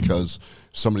questions is because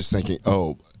somebody's thinking,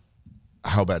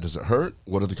 how bad does it hurt?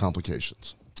 What are the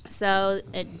complications? So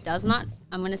it does not,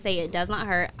 I'm going to say it does not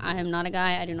hurt. I am not a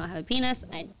guy. I do not have a penis.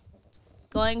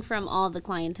 Going from all the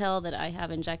clientele that I have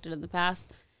injected in the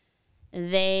past,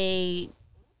 there's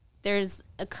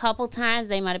a couple times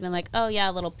they might have been like, oh yeah,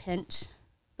 a little pinch.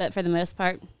 But for the most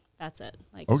part, that's it.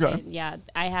 Okay.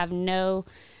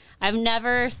 I've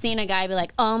never seen a guy be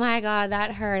like, oh my God,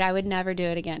 that hurt. I would never do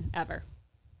it again, ever.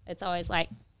 It's always like,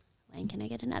 when can I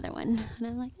get another one? And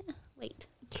I'm like, wait.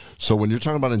 So when you're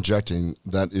talking about injecting,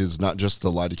 that is not just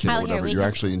the lidocaine or whatever. You're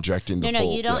actually injecting the full. No,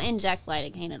 you don't inject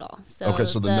lidocaine at all. So okay,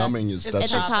 so the numbing is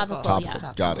it's a topical.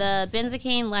 Yeah. Got it. The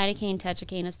benzocaine, lidocaine,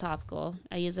 tetracaine is topical.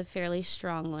 I use a fairly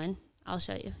strong one. I'll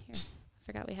show you. Here, I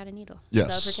forgot we had a needle.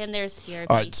 Yes. So pretend there's here.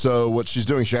 All right. So what she's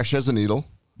doing, she actually has a needle.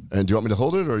 And do you want me to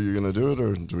hold it, or are you going to do it,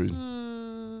 or do we?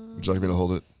 Would you like me to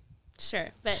hold it? Sure,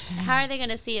 but how are they going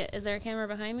to see it? Is there a camera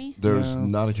behind me? There's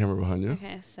not a camera behind you.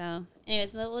 Okay, so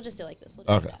anyways, we'll just do it like this. We'll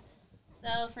okay. Do that.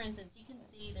 So, for instance, you can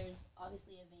see there's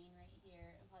obviously a vein right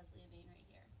here and possibly a vein right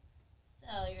here. So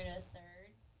So you're gonna third,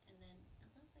 and then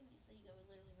it looks like so you go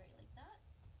literally right like that.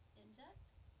 Inject.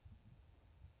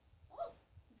 Oh,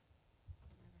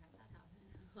 never had that happen.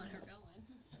 Let her going.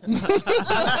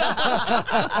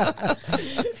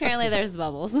 Apparently, there's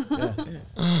bubbles. And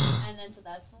then so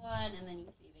that's one, and then you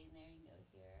see vein there. You go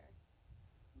here.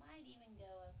 Might even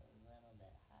go up a little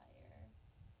bit higher,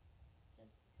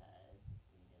 just because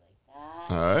you do like that.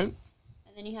 All right.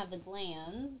 And then you have the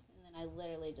glands, and then I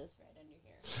literally just right under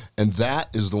here. And that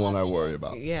is the one I worry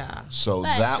about. Yeah. So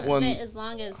But that one, as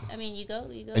long as you go,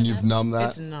 and you've numbed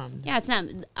that. It's numb. Yeah, it's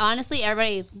numb. Honestly,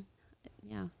 everybody.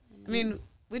 Yeah. I mean,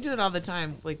 we do it all the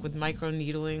time, like with micro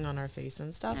needling on our face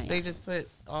and stuff. Oh, yeah. They just put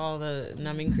all the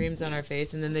numbing creams on our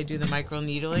face, and then they do the micro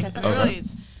needling. Doesn't And matter. really,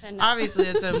 it's obviously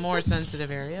it's a more sensitive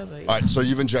area, but All right, so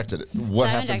you've injected it. What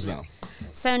So I've happens injected now?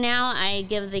 So now I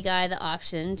give the guy the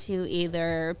option to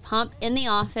either pump in the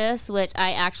office, which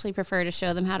I actually prefer to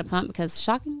show them how to pump because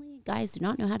shockingly, guys do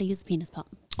not know how to use a penis pump.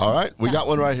 All right, we got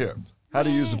one right here. How to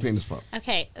use the penis pump?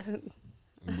 Okay.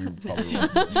 We probably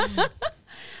won't.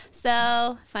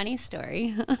 So, funny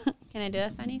story. Can I do a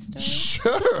funny story?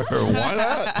 Sure, why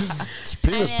not? It's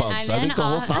penis pumps. I think the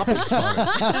whole topic's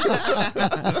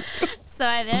funny. So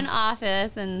I'm in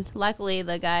office, and luckily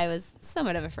the guy was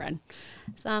somewhat of a friend.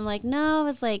 So I'm like, no, I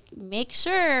was like, make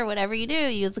sure whatever you do,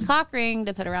 use the cock ring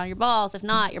to put around your balls. If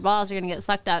not, your balls are going to get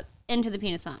sucked up into the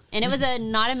penis pump. And it was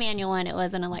not a manual one. It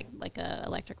was an like a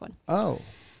electric one. Oh.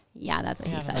 Yeah, that's what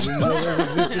he said. Didn't know those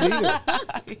existed either.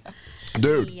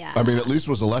 Dude, Yeah. I mean, at least it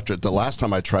was electric. The last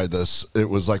time I tried this, it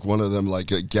was like one of them,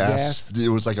 like a gas. It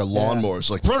was like a lawnmower. It's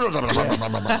like, I'm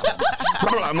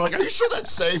like, are you sure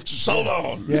that's safe? Just hold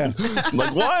on. Yeah. I'm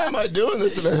like, why am I doing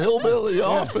this in a hillbilly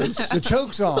office? The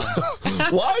choke's on.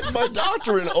 Why is my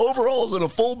doctor in overalls and a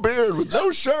full beard with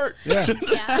no shirt? Yeah.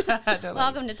 Yeah.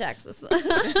 Welcome to Texas.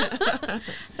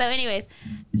 So anyways,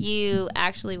 you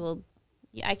actually will.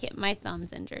 Yeah, I can't. My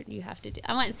thumb's injured. You have to do.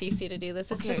 I want Cece to do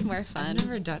this. It's just more fun. I've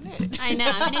never done it. I know.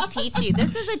 I'm going to teach you.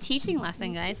 This is a teaching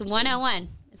lesson, guys. 101.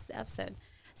 It's the episode.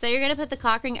 So you're going to put the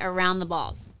cock ring around the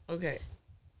balls. Okay.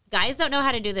 Guys don't know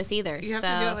how to do this either. You have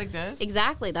to do it like this?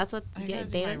 Exactly. That's what I they gotta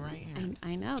do don't. my right hand.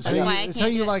 I know. That's So why I it's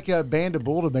can't how you do like band a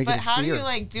bull to make But it a how do steer. you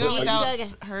like do Well, it without you-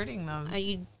 hurting them? it.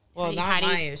 You, Well, how not do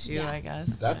you- my issue, yeah. I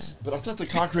guess. But I thought the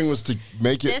cock ring was to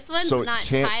make it This one's so it not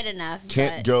can't, tight enough.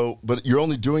 can't but, go, but you're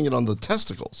only doing it on the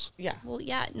testicles. Yeah. Well,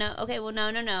 yeah. No. Okay. Well,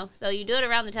 no. So you do it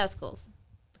around the testicles.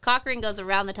 The cock ring goes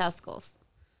around the testicles.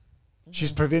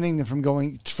 She's preventing them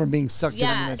from being sucked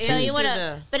Yeah. in. So you Into want to,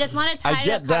 the- but it's not a I tight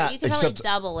get enough that, cock. You can probably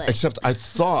double it. except I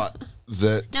thought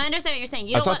that No, I understand what you're saying.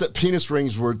 You I don't thought want, that penis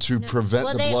rings were to prevent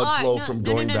the they blood are. flow No, from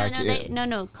no, going no, back no, in.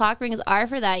 No, cock rings are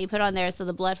for that. You put on there so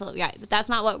the blood flow. Right, but that's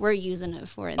not what we're using it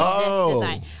for in Oh. this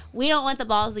design. We don't want the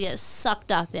balls to get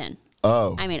sucked up in.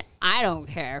 Oh, I mean, I don't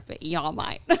care, but y'all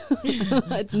might.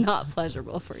 It's not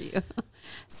pleasurable for you.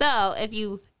 So if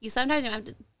you sometimes you have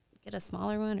to get a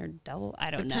smaller one or double.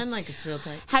 I don't Pretend know. like it's real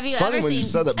tight. Have you it's funny ever when seen? you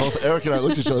said that. Both Eric and I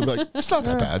looked at each other like, it's not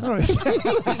that bad.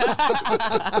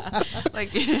 Like,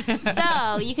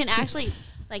 So you can actually,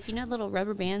 like, little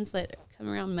rubber bands that come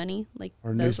around money, like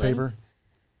Or those newspaper. ones.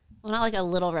 Well, not like a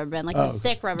little rubber band, like Oh. a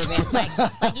thick rubber band, like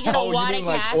you get a Oh, you wad mean of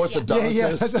like cash. orthodontists? Yeah,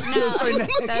 that's what I was saying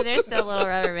next. No, those are still little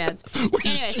rubber bands. We just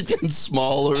Anyways, keep getting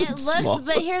smaller and it smaller. looks,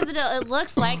 but here's the deal: it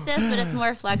looks like this, but it's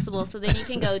more flexible. So then you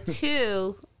can go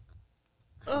to.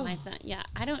 Oh. My thumb. Yeah,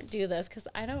 I don't do this because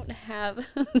I don't have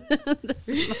this.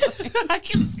 I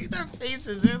can see their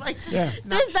faces. They're like, Yeah.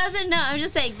 This doesn't know. I'm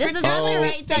just saying this is not the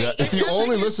right thing. yeah. If you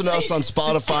only listen to us on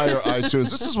Spotify or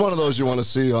iTunes, this is one of those you want to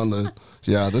see on the.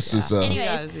 Yeah, this is. you Anyways,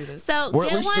 gotta see this. so We're at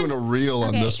get least one, doing a reel on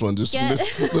Okay, this one. Just get-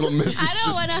 little misses I don't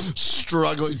just wanna-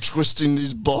 struggling, twisting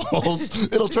these balls.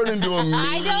 It'll turn into a meme.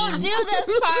 I don't do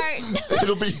this part.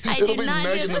 It'll be I it'll do be not do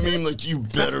Megan the this. meme like you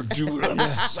better do what I'm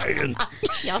saying.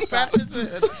 Y'all suck.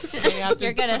 They have to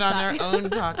You're gonna put on suck. their own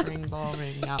cock ring, ball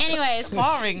ring. Now. Anyways.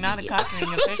 Ball ring, not a cock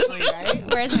ring officially, right?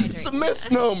 Where's my It's a drink?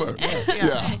 misnomer.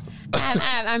 Yeah.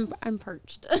 I'm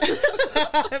perched.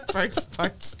 Parts.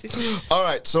 All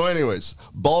right. So, anyways,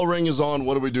 ball ring is on.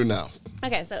 What do we do now?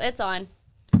 Okay, so it's on.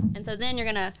 And so then you're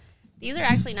going to, these are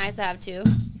actually nice to have too.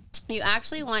 You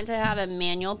actually want to have a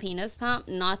manual penis pump,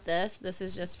 not this. This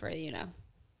is just for,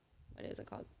 what is it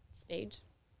called? Stage?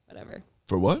 Whatever.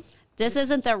 For what? This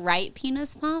isn't the right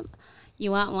penis pump.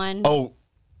 You want one. Oh,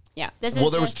 Yeah. This well,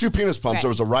 is there was just- two penis pumps. Right. There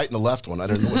was a right and a left one. I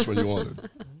didn't know which one you wanted.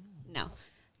 No.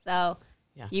 So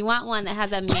Yeah. you want one that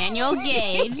has a manual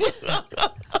gauge.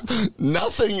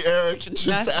 Nothing, Eric.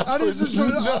 Just I was,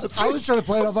 absolutely nothing. I was trying to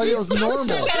play it off like it was normal.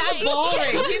 Ball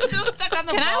ring. He's still stuck on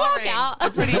Can I walk out?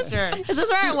 I'm pretty sure. Is this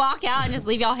where I walk out and just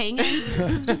leave y'all hanging? No,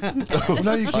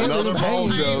 you can't Another leave them ball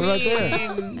hanging. joke. Right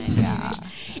there. Yeah.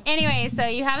 Anyway, so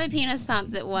you have a penis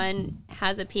pump that one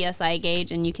has a PSI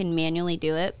gauge and you can manually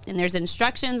do it. And there's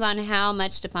instructions on how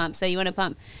much to pump. So you want to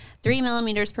pump 3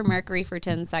 millimeters per mercury for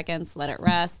 10 seconds, let it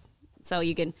rest. So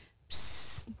you can,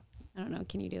 I don't know,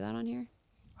 can you do that on here?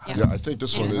 Yeah, I think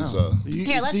this one is.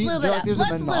 Here, let's lube it up. There's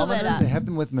Let's a lube it manometer. up. They have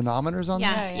them with manometers on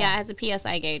them. Yeah, it has a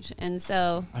PSI gauge. And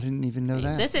so I didn't even know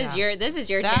that. this is your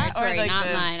That or territory, like not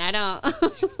the- mine. I don't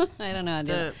I don't know how to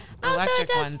do The it. Oh, so electric it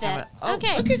does ones. fit. Oh,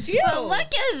 Okay. look at you. Well, look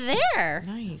at there.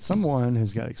 Nice. Someone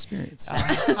has got experience.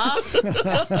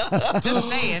 Just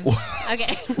saying.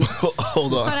 Okay.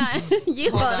 Hold on. Hold on.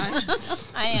 You hold on.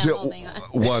 I am Yeah, holding on.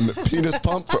 one penis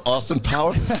pump for Austin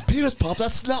Power. Penis pump,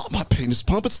 that's not my penis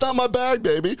pump. It's not my bag,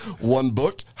 baby. One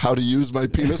book, How to Use My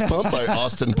Penis Pump by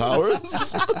Austin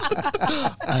Powers.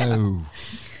 Oh.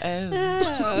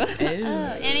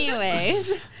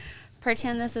 Anyways,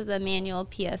 pretend this is a manual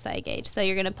PSI gauge. So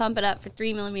you're going to pump it up for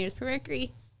 3 millimeters per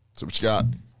mercury. So what you got?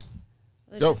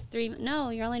 Which Go. is 3. No,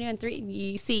 you're only doing 3.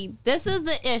 You see, this is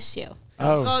the issue.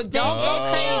 Oh, Oh, The don't.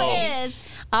 issue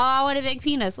is, oh, I want a big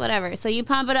penis, whatever. So you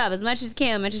pump it up as much as you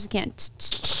can,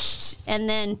 and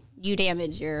then you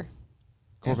damage your.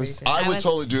 Corpus. I would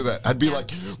totally do that. I'd be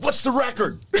like, what's the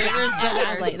record? I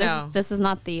was like, No. this is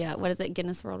not the what is it,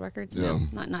 Guinness World Records? Yeah.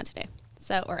 No, not today.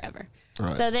 So or ever.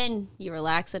 Right. So then you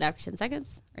relax it after 10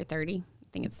 seconds or 30. I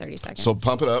think it's 30 seconds. So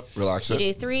pump it up, relax you it.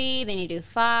 do 3, then you do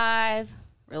 5,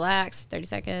 relax for 30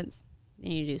 seconds.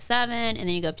 Then you do 7, and then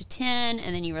you go up to 10,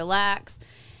 and then you relax,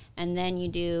 and then you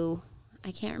do.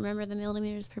 I can't remember the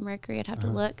millimeters per mercury. I'd have to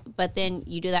look, but then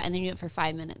you do that, and then you do it for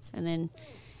 5 minutes, and then.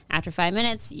 After 5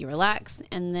 minutes, you relax,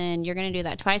 and then you're going to do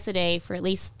that twice a day for at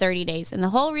least 30 days. And the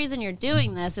whole reason you're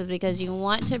doing this is because you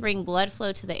want to bring blood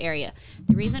flow to the area.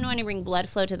 The reason you want to bring blood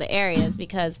flow to the area is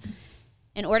because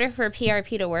in order for a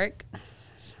PRP to work,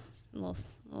 I'm a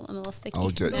little sticky. I'll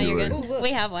get No, you you're ready. good.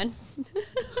 We have one.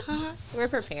 We're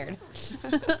prepared.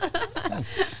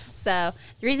 So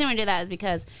the reason we do that is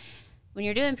because when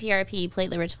you're doing PRP,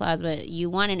 platelet-rich plasma, you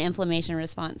want an inflammation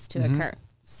response to occur.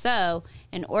 So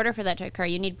in order for that to occur,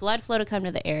 you need blood flow to come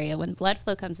to the area. When blood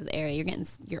flow comes to the area, you're getting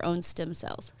your own stem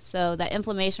cells. So that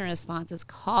inflammation response is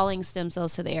calling stem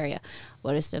cells to the area.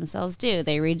 What do stem cells do?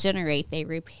 They regenerate, they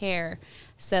repair.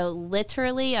 So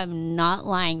literally, I'm not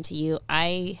lying to you.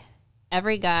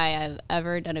 Every guy I've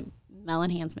ever done a male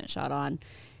enhancement shot on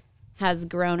has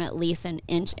grown at least an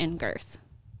inch in girth.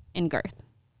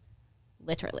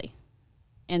 Literally.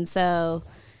 And so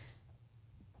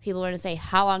people are going to say,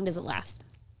 how long does it last?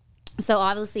 So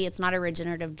obviously it's not a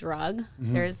regenerative drug.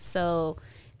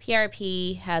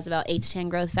 PRP has about 8 to 10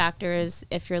 growth factors.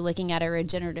 If you're looking at a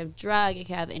regenerative drug, it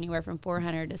can have anywhere from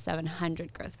 400 to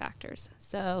 700 growth factors.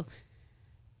 So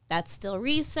that's still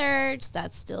research.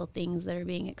 That's still things that are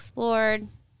being explored.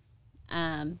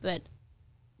 But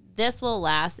this will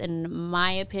last, in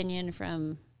my opinion,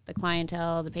 from the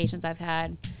clientele, the patients I've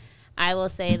had, I will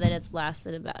say that it's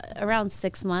lasted about around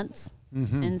 6 months.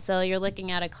 And so you're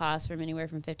looking at a cost from anywhere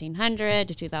from $1,500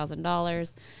 to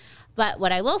 $2,000. But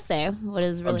what I will say, what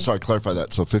is really... I'm sorry, clarify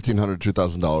that. So $1,500,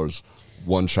 $2,000,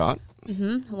 one shot?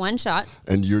 one shot.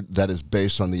 And that is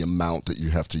based on the amount that you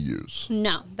have to use.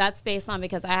 No, that's based on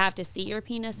because I have to see your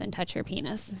penis and touch your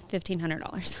penis.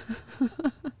 $1,500.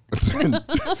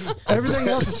 Everything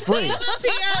else is free.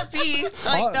 PRP,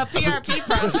 like the PRP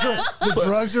process. The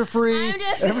drugs are free. I'm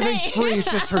just Everything's saying. free.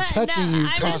 It's just her touching you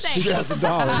I'm just costs saying.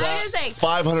 $2,000. I'm just saying.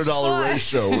 $500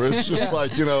 ratio where it's just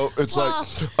like, it's like,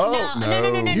 oh,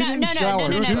 no. You didn't shower.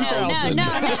 No.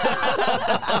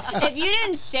 $2,000. If you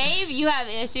didn't shave, you have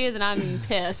issues, and I'm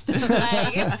pissed.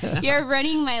 Like, you're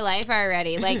ruining my life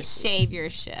already. Like, shave your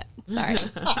shit. Sorry.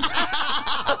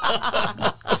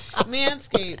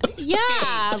 Manscaped.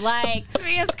 Yeah, like,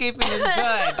 Manscaping is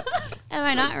good. am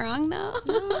I not wrong though?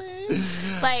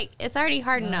 Like, it's already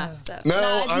hard enough. So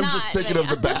No, it's I'm not, just thinking but of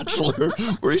The Bachelor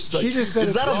where he's like, She just said is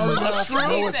it's that a hard enough.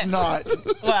 mushroom? No, it's not.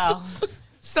 Well,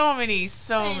 so many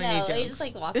I know, jokes. he's just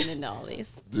like walking into all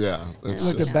these. Yeah. It's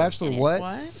Look, just, The Bachelor, what?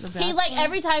 What? The He like Bachelor?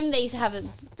 every time they have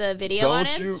the video Don't on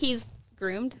him, you- he's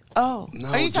groomed. Oh, no,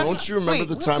 are you talking don't you remember wait,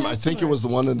 the what time? I think it Bachelor? was the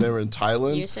one that they were in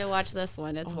Thailand. You should watch this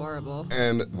one. It's horrible.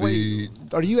 And the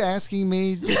Are you asking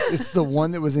me? It's the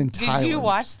one that was in Did Thailand. you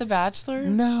watch The Bachelor?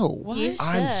 No. You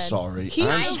I'm should. sorry. He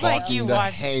I'm feels like talking you The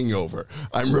watched- Hangover.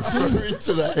 I'm referring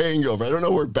to The Hangover. I don't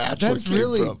know where Bachelor That's came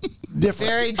really from.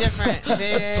 different. Very different.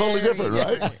 It's totally different,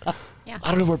 right? Yeah.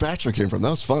 I don't know where Bachelor came from. That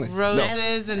was funny.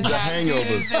 Roses and The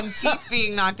tattoos Hangover. and teeth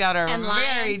being knocked out are And very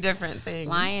lions. different things.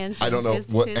 Lions. I don't know Who's-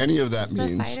 what who's- any of that who's the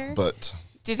means, fighter? but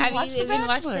Did you watch The even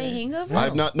watched The Bachelor? Hangover?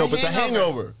 I've not. No, but The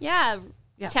Hangover. Yeah.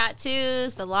 Yeah.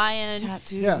 Tattoos, the lion,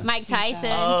 Tattoos. Yeah. Mike Tyson.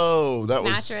 Oh,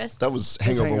 Mattress. that was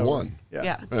Hangover Hangover. 1. Yeah.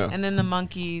 Yeah. And then the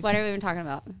monkeys. What are we even talking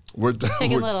about? We're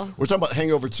Chicken Little. We're talking about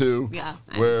Hangover 2. Yeah.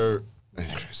 Where he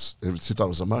thought it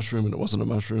was a mushroom and it wasn't a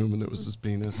mushroom and it was his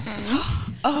penis.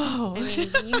 Oh. I mean,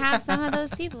 you have some of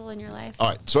those people in your life. All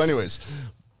right. So,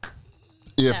 anyways,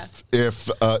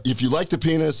 if you like the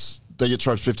penis, they get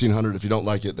charged $1,500. If you don't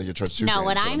like it, they get charged $2,000. No,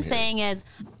 what So I'm saying is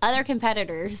other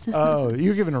competitors. Oh,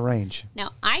 you're giving a range. No,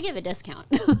 I give a discount.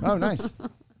 Oh, nice.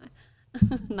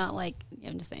 Not like,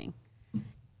 I'm just saying.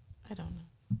 I don't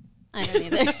know. I don't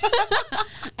either.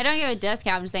 I don't give a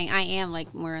discount. I'm just saying I am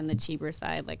like more on the cheaper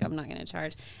side. Like I'm not going to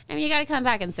charge. I mean, you got to come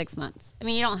back in 6 months. I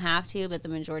mean, you don't have to, but the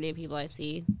majority of people I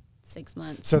see, 6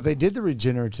 months. So if they did the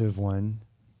regenerative one,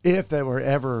 if they were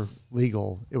ever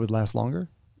legal, it would last longer?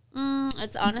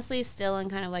 It's honestly still in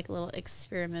kind of like a little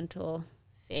experimental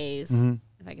phase,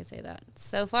 if I could say that.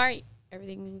 So far,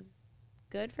 everything's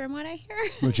good from what I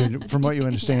hear. From what you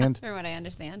understand? Yeah, from what I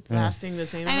understand. Lasting the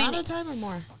same amount of time or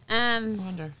more? I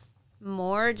wonder.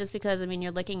 More just because, I mean,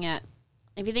 you're looking at,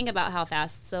 if you think about how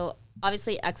fast, so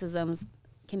obviously exosomes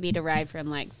can be derived from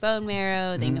like bone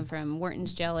marrow, they come from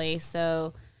Wharton's jelly.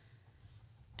 So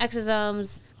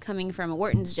exosomes coming from a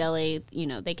Wharton's jelly, you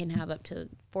know, they can have up to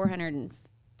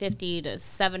 450 to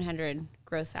 700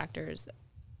 growth factors.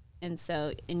 And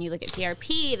so, and you look at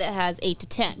PRP that has 8 to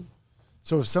 10.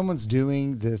 So if someone's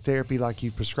doing the therapy like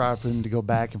you prescribed for them to go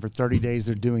back and for 30 days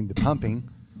they're doing the pumping,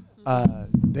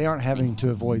 they aren't having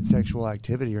to avoid sexual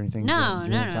activity or anything. No,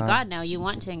 during that time? God, no. You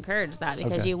want to encourage that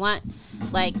because Okay. you want,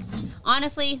 like,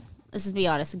 honestly, let's just be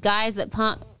honest. Guys that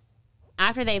pump,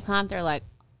 after they pump, they're like,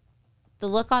 the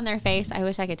look on their face, I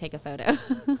wish I could take a photo.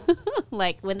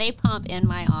 Like, when they pump in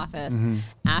my office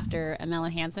after a male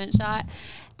enhancement shot,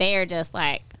 they are just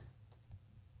like,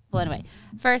 blown away.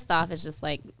 First off, it's just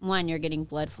like, one, you're getting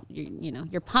blood,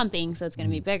 you're pumping, so it's going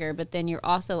to be bigger, but then you're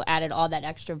also added all that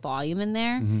extra volume in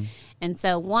there. And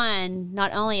so, one,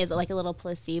 not only is it like a little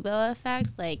placebo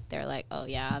effect, like they're like, oh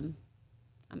yeah,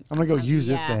 I'm going to go use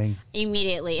this thing.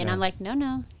 immediately. And I'm like,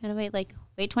 no, gotta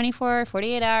wait 24,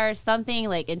 48 hours, something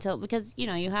like until, because,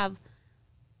 you have,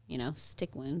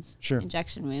 stick wounds, Sure.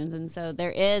 injection wounds. And so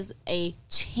there is a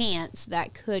chance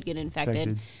that could get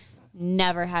infected.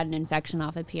 Never had an infection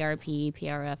off of PRP,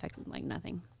 PRF, like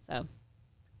nothing. So,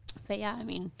 but yeah, I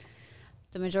mean,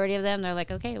 the majority of them, they're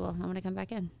like, okay, well, I'm going to come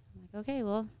back in. I'm like, okay,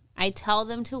 well, I tell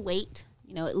them to wait,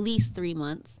 at least 3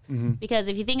 months. Because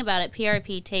if you think about it,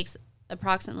 PRP takes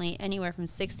approximately anywhere from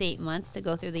 6 to 8 months to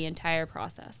go through the entire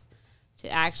process, to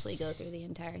actually go through the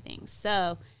entire thing.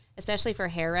 So, especially for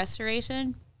hair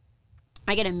restoration,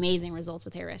 I get amazing results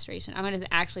with hair restoration. I'm going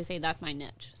to actually say that's my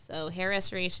niche. So hair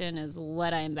restoration is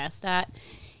what I'm best at.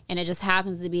 And it just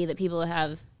happens to be that people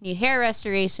who need hair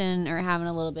restoration are having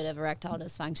a little bit of erectile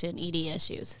dysfunction, ED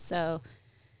issues. So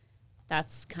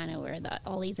that's kind of where that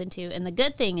all leads into. And the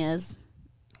good thing is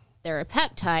there are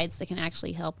peptides that can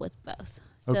actually help with both.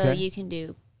 So Okay. you can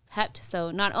do so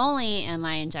not only am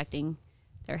I injecting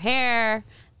their hair,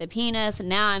 the penis,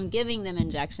 now I'm giving them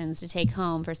injections to take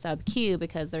home for sub-Q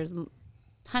because there's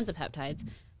tons of peptides.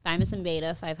 Thymosin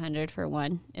beta 500 for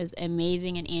one is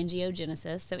amazing in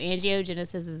angiogenesis. So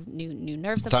angiogenesis is new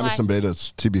nerve supply. Thymosin beta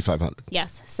is TB500.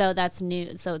 Yes, so that's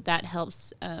new. So that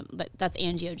helps. That's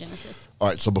angiogenesis. All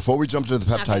right, so before we jump into the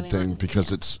peptide we thing, want-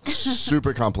 because it's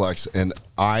super complex, and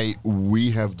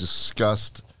we have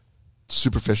discussed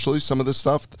superficially some of this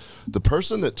stuff. The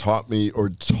person that taught me or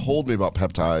told me about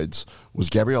peptides was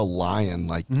Gabrielle Lyon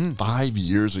 5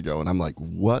 years ago, and I'm like,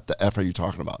 what the F are you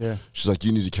talking about? Yeah. She's like,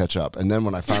 you need to catch up. And then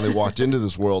when I finally walked into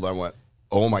this world, I went,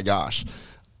 oh my gosh,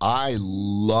 I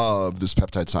love this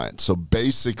peptide science. So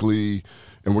basically,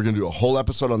 and we're going to do a whole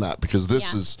episode on that because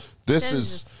this Yeah. is This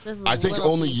is I a think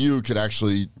little only piece. you could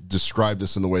actually describe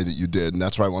this in the way that you did, and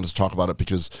that's why I wanted to talk about it,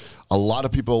 because a lot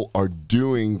of people are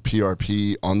doing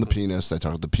PRP on the penis. They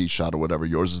talk about the P shot or whatever.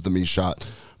 Yours is the me shot.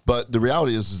 But the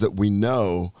reality is that we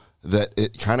know that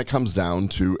it kind of comes down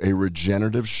to a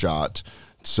regenerative shot.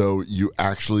 So you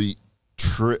actually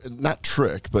not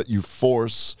trick, but you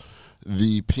force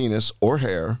the penis or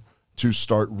hair to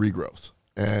start regrowth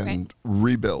and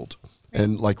rebuild.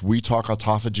 And like we talk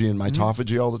autophagy and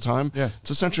mitophagy all the time. Yeah.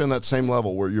 It's essentially on that same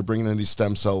level where you're bringing in these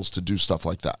stem cells to do stuff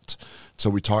like that. So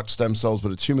we talk stem cells,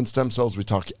 but it's human stem cells. We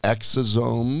talk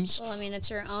exosomes. Well, I mean,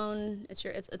 it's your own. It's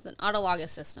an autologous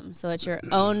system. So it's your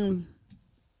own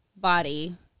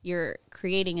body. You're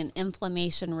creating an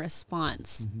inflammation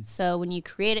response. So when you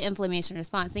create an inflammation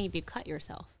response, think if you cut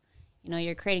yourself,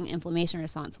 you're creating an inflammation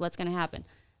response. What's going to happen?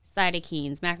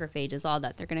 cytokines, macrophages, all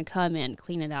that. They're going to come in,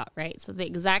 clean it out, right? So the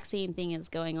exact same thing is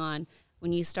going on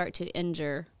when you start to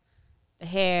injure the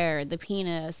hair, the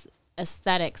penis,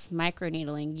 aesthetics,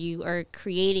 microneedling. You are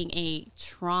creating a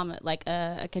trauma, like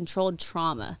a controlled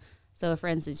trauma. So, for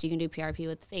instance, you can do PRP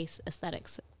with the face.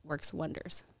 Aesthetics works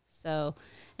wonders. So,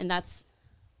 and that's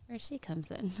where she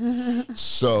comes in.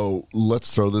 So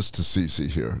let's throw this to Cece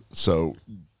here. So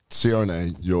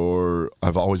CRNA,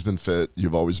 I've always been fit.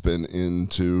 You've always been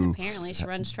into. Apparently, she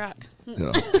runs track.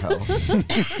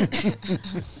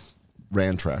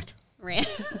 Ran track.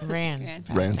 Ran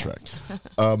track.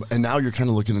 And now you're kind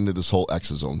of looking into this whole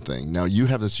exosome thing. Now you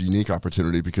have this unique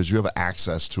opportunity because you have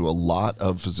access to a lot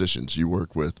of physicians. You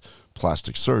work with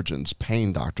plastic surgeons,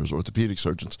 pain doctors, orthopedic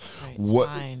surgeons. Right,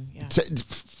 spine, yeah.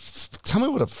 Tell me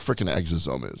what a freaking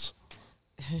exosome is.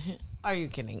 Are you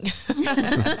kidding?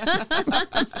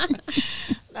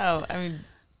 No, I mean,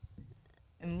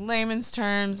 in layman's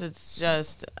terms, it's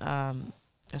just a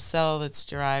cell that's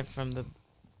derived from the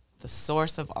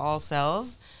source of all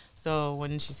cells. So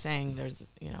when she's saying there's,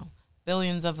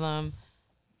 billions of them,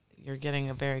 you're getting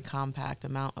a very compact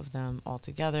amount of them all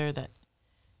together that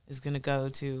is going to go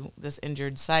to this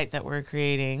injured site that we're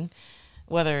creating,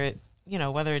 whether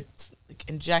it's like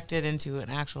injected into an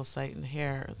actual site in the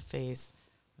hair or the face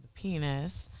or the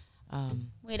penis.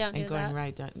 We don't do going that.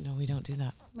 right down. No, we don't do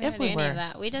that. We don't do any of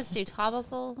that. We just do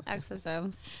topical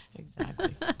exosomes.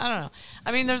 Exactly. I don't know.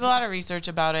 I mean, there's a lot of research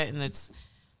about it, and it's,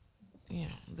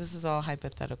 this is all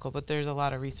hypothetical, but there's a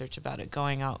lot of research about it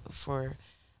going out for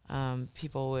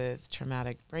people with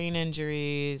traumatic brain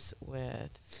injuries, with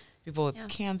people with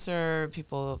cancer,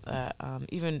 people that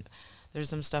even there's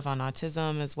some stuff on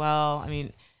autism as well. I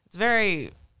mean, it's very,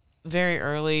 very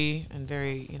early and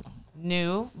very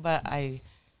new, but I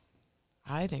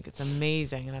think it's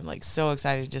amazing, and I'm like so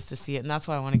excited just to see it, and that's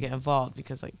why I want to get involved,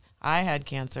 because like I had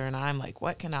cancer and I'm like,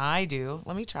 what can I do?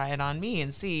 Let me try it on me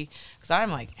and see, because I'm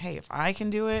like, hey, if I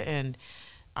can do it and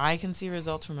I can see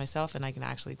results for myself and I can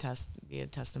actually be a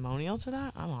testimonial to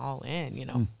that, I'm all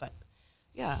in, but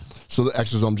yeah. So the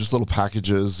exosome, just little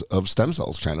packages of stem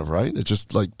cells, kind of, right? It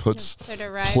just like puts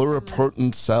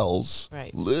pluripotent cells,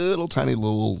 right, little tiny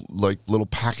little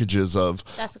packages of,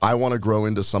 I want to grow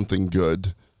into something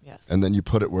good. Yes. And then you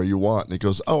put it where you want, and it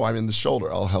goes, oh, I'm in the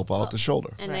shoulder. I'll help out the shoulder.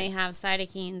 And they have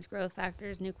cytokines, growth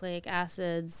factors, nucleic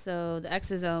acids. So the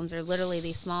exosomes are literally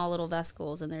these small little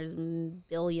vesicles, and there's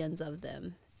billions of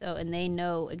them. So, and they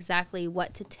know exactly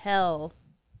what to tell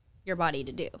your body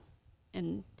to do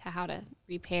and how to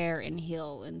repair and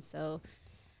heal. And so,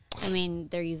 I mean,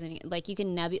 they're using, like, you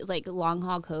can like long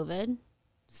haul COVID.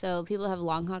 So people have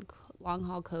long haul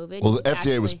COVID. Well, the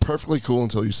FDA was perfectly cool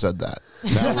until you said that.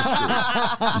 Now we're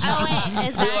oh, wait,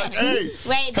 is that?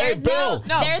 Like, there's Bill,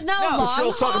 there's no long this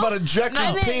girl's talking about injecting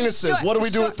penises. What do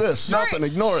we do with this? Nothing.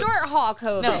 Ignore it. Short haul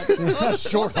COVID. No.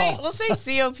 We'll say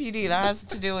COPD. That has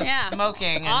to do with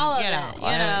smoking and all of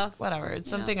it. Whatever. It's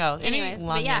something else. Anyways, any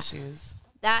lung issues.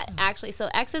 That actually, so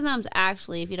exosomes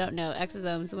actually, if you don't know,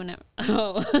 exosomes,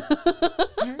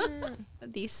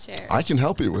 these chairs. I can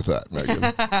help you with that,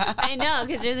 Megan. I know,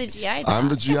 because you're the GI doctor. I'm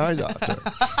the GI doctor.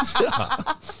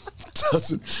 It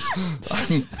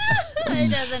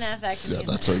doesn't affect me.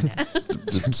 Yeah,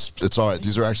 it's all right.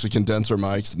 These are actually condenser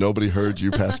mics. Nobody heard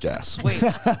you pass gas. Wait.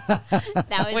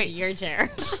 That was your chair.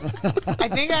 I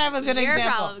think I have a good Your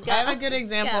example. problem. I have a good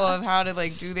example of how to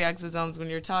like do the exosomes when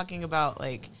you're talking about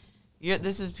like,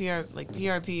 this is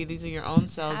PRP. These are your own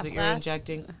cells that you're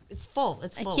injecting. It's full.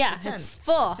 It's full. Yeah, Pretend. it's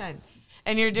full. Pretend.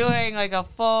 And you're doing like a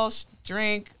full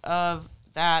drink of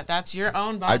that. That's your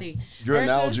own body. Your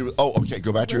analogy was, okay,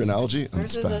 go back to your analogy.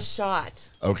 Versus a shot.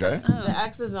 Okay. The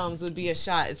exosomes would be a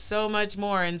shot. It's so much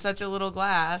more in such a little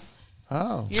glass.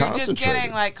 Oh. You're just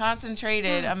getting like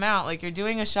concentrated amount. Like you're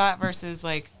doing a shot versus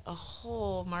like a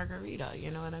whole margarita. You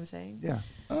know what I'm saying? Yeah.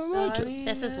 I like it.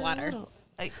 This is water.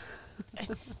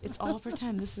 It's all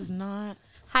pretend. This is not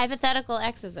Hypothetical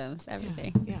exosomes,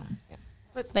 everything. Yeah.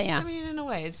 But yeah. I mean, in a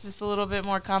way, it's just a little bit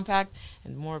more compact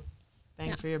and more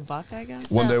bang for your buck, I guess.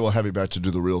 One day we'll have you back to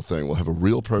do the real thing. We'll have a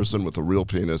real person with a real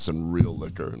penis and real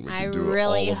liquor, and we can do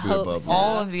really all of the hope above. so.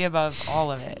 All of the above,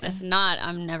 all of it. If not,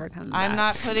 I'm never coming back. I'm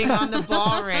not putting on the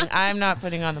ball ring. I'm not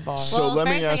putting on the ball ring. So well, let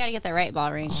me first I ask- got to get the right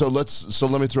ball ring. So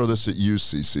let me throw this at you,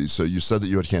 Cece. So you said that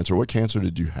you had cancer. What cancer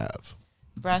did you have?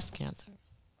 Breast cancer.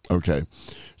 Okay.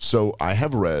 So I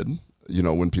have read,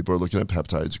 when people are looking at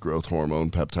peptides, growth hormone,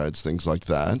 peptides, things like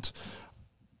that,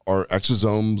 are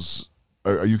exosomes,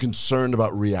 are you concerned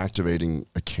about reactivating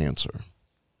a cancer?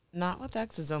 Not with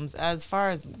exosomes, as far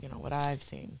as, what I've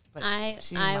seen. But I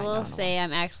will say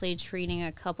I'm actually treating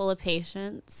a couple of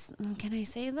patients. Can I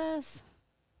say this?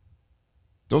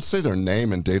 Don't say their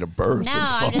name and date of birth No, and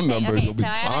I'm phone just saying, number. okay, You'll be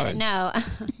fine. no,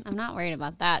 I'm not worried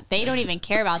about that. They don't even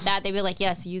care about that. They'd be like,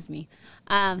 yes, use me.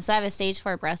 So I have a stage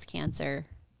 4 breast cancer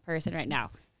person right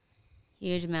now.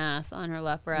 Huge mass on her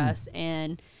left breast.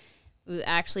 And we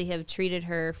actually have treated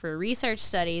her for research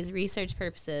studies, research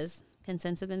purposes.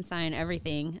 Consents have been signed,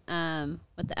 everything,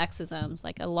 with the exosomes,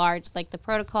 like a large, like the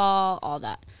protocol, all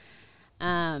that.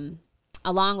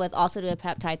 Along with also do a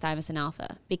peptide thymosin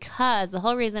alpha, because the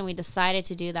whole reason we decided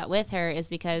to do that with her is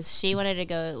because she wanted to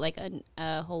go like a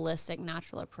holistic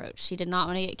natural approach. She did not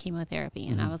want to get chemotherapy.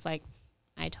 And I was like,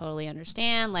 I totally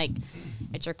understand. Like,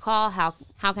 it's your call. How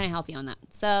can I help you on that?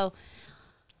 So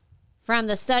from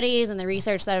the studies and the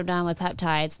research that I've done with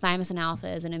peptides, thymosin alpha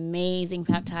is an amazing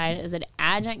peptide. It is an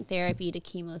adjunct therapy to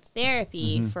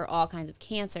chemotherapy for all kinds of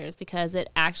cancers, because it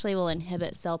actually will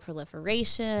inhibit cell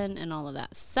proliferation and all of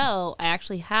that. So I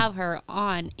actually have her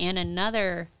on, and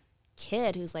another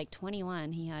kid who's like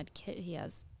 21. He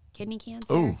has kidney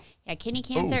cancer. Ooh. Yeah, kidney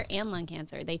cancer and lung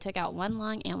cancer. They took out one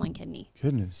lung and one kidney.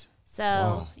 Goodness.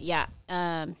 So yeah,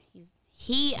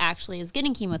 he actually is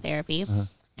getting chemotherapy.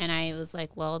 And I was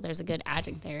like, well, there's a good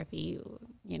adjunct therapy,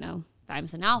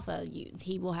 thymosin alpha.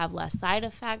 He will have less side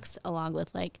effects, along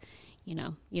with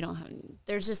you don't have,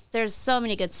 there's so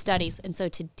many good studies. And so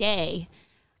today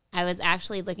I was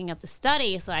actually looking up the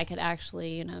study so I could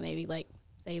actually, maybe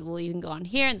say, well, you can go on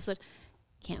here and so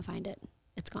can't find it.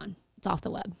 It's gone. It's off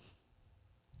the web.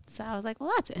 So I was like,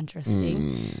 well, that's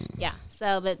interesting. Yeah.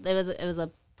 So, but it was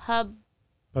a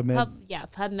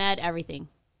PubMed, everything.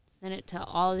 Send it to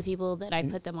all the people that I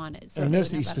put them on it. So I noticed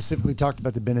that you specifically talked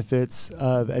about the benefits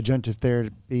of adjunctive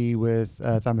therapy with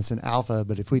thymosin alpha,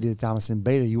 but if we did thymosin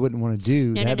beta, you wouldn't want to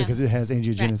do that because it has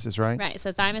angiogenesis, right? Right.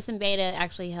 So thymosin beta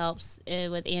actually helps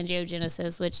with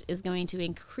angiogenesis, which is going to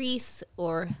increase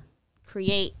or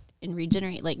create and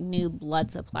regenerate new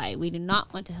blood supply. We do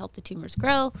not want to help the tumors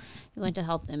grow. We want to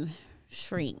help them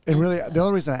shrink. And really, the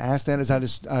only reason I ask that is I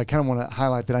just kind of want to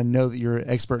highlight that I know that you're an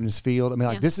expert in this field. I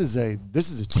mean, this is a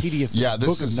tedious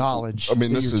book of knowledge. I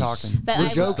mean, this is talking. But we're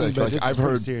joking, but this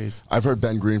is serious. I've heard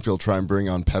Ben Greenfield try and bring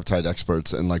on peptide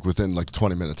experts, and within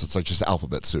 20 minutes, it's just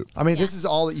alphabet soup. I mean, this is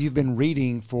all that you've been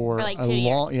reading for like a 2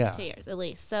 long, years, 2 years at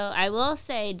least. So I will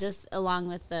say, just along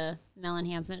with the Mel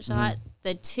Enhancement shot,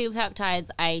 the 2 peptides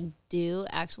I do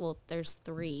there's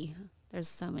 3. There's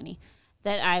so many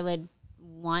that I would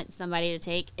want somebody to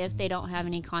take if they don't have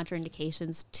any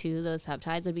contraindications to those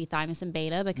peptides would be thymosin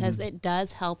beta, because it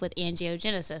does help with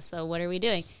angiogenesis. So what are we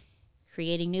doing?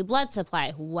 Creating new blood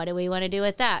supply. What do we want to do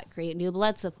with that? Create new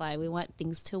blood supply. We want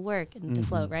things to work and to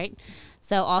flow, right?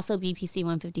 So also BPC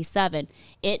 157.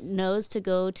 It knows to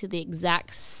go to the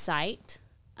exact site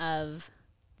of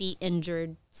the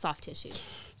injured soft tissue.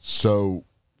 So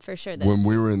for sure. When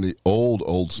we were in the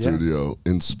old studio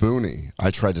in Spoonie, I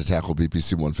tried to tackle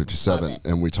BPC 157,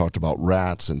 and we talked about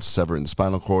rats and severing the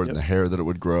spinal cord and the hair that it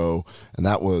would grow, and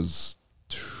that was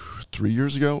 3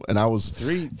 years ago. And I was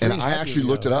and I actually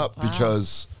looked it up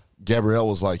because Gabrielle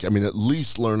was like, at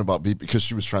least learn about because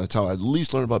she was trying to tell me, at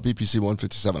least learn about BPC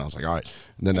 157. I was like, all right,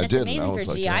 and then I did. Amazing and I was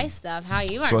for like, GI stuff. How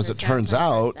you are? So as it turns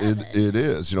out, it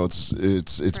is.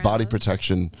 It's body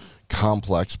protection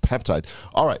complex peptide.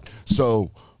 All right, so.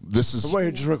 This is.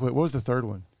 Wait, just real quick. What was the third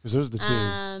one? Because those are the 2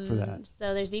 for that.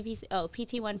 So there's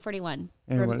PT141.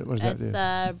 And what does that do? It's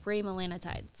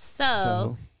bremelanotide.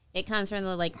 So it comes from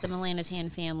the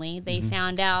melanotan family. They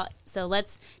found out. So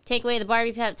let's take away the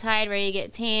Barbie peptide where you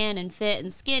get tan and fit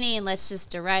and skinny, and let's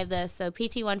just derive this. So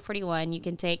PT141 you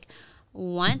can take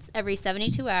once every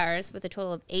 72 hours with a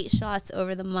total of 8 shots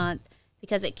over the month,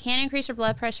 because it can increase your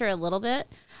blood pressure a little bit,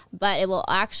 but it will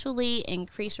actually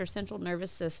increase your central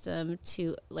nervous system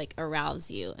to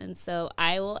arouse you. And so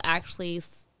I will actually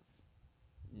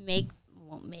I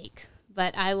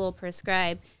will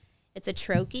prescribe. It's a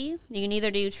troche. You can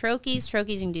either do troches.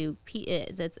 You can do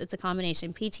it's a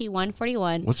combination.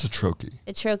 PT141. What's a troche?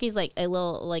 A troche is like a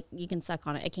little you can suck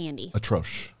on it, a candy. A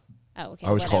troche. Oh, okay. I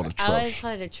always call it a troche. I always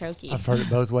call it a troche. I've heard it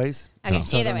both ways.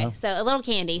 Okay, either way. So a little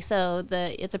candy. So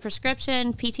it's a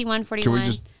prescription,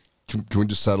 PT141. Can we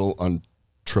just settle on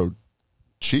troche?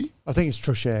 I think it's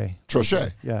Trochet.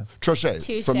 Trochet. Yeah. Trochet.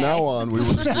 Touché. From now on, we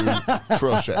will just do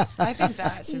Trochet. I think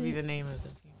that should be the name of the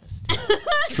penis too.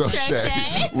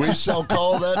 Trochet. We shall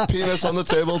call that penis on the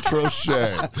table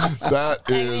Trochet. That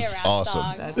is awesome.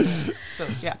 So,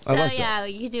 yeah. I like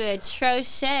that. You could do a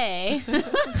crochet.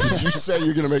 Did you say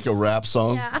you're going to make a rap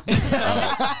song? Yeah.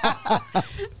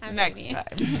 Next time.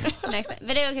 Next time.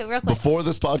 But okay, real quick. Before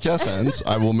this podcast ends,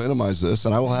 I will minimize this,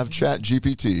 and I will have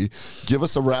ChatGPT give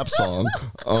us a rap song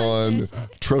on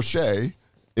Trochet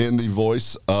in the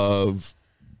voice of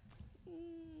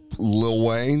Lil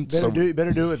Wayne.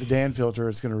 Better do it with the Dan filter.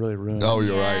 It's going to really ruin it. Oh,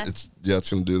 you're right. It's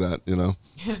going to do that,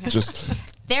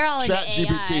 Just they're all Chat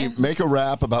into AI. GPT, make a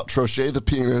rap about Trochet the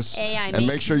penis AI and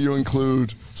make sure you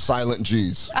include silent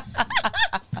G's.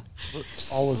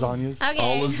 All lasagnas. Okay.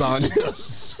 All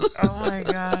lasagnas. Oh my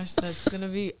gosh, that's gonna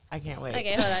be. I can't wait.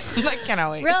 Okay, hold on. I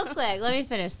cannot wait. Real quick, let me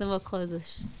finish, then we'll close this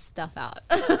stuff out.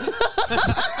 The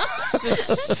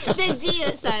G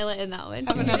is silent in that one.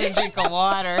 Have another drink of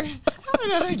water. Have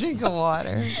another drink of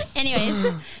water.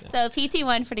 Anyways, so PT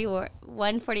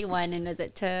 141, and is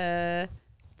it to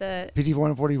the PT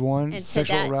 141,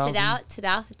 sexual arousal.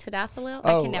 Tadalafil?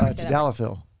 Oh, I can never say that.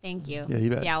 tadalafil. Thank you. Yeah, you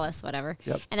bet. Cialis, whatever.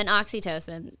 Yep. And then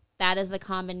oxytocin. That is the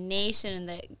combination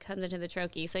that comes into the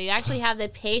troche. So you actually have the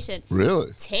patient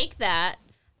Really? take that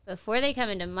before they come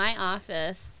into my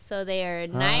office, so they are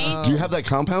nice. Do you have that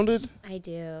compounded? I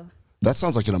do. That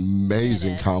sounds like an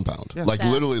amazing It is. compound. Yeah. Like So-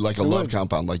 literally like a love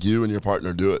compound. Like you and your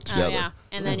partner do it together. Oh, yeah.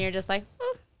 And then you're just like,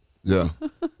 "Ooh." Yeah.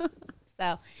 So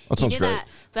That you sounds do great. that.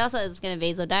 But also, it's going to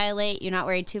vasodilate. You're not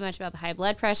worried too much about the high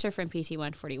blood pressure from PT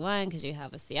 141 because you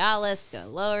have a Cialis, it's going to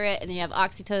lower it. And then you have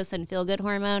oxytocin, feel good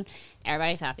hormone.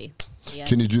 Everybody's happy. Yeah.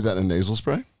 Can you do that in a nasal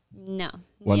spray? No.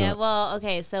 Why yeah, not? well,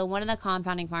 okay, so one of the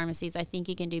compounding pharmacies, I think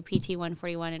you can do PT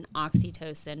 141 and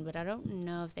oxytocin, but I don't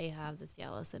know if they have the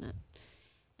Cialis in it.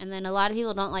 And then a lot of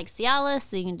people don't like Cialis,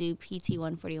 so you can do PT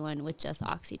 141 with just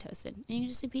oxytocin. And you can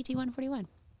just do PT 141.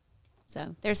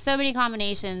 So there's so many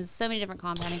combinations, so many different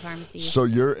compounding pharmacies. So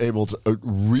you're able to,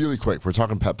 really quick, we're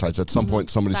talking peptides. At some point,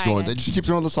 somebody's Sorry, going, guys. they just keep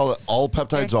throwing this all peptides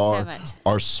There's so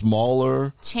are much.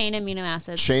 smaller Chain amino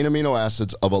acids. chain amino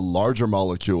acids of a larger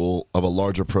molecule of a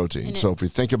larger protein. And So it's- if we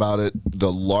think about it, the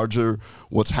larger,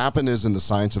 what's happened is in the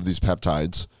science of these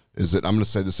peptides is that, I'm going to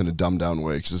say this in a dumbed down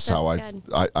way because this is how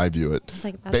That's I view it. It's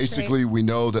like, that's Basically, we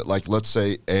know that, like, let's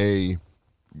say a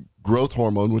growth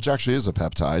hormone, which actually is a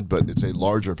peptide, but it's a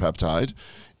larger peptide,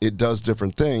 it does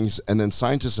different things. And then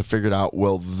scientists have figured out,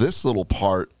 well, this little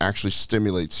part actually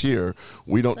stimulates here.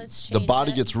 We don't, Let's the change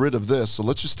body it. gets rid of this. So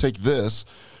let's just take this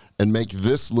and make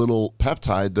this little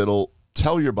peptide that'll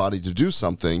tell your body to do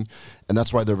something. And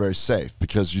that's why they're very safe,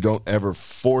 because you don't ever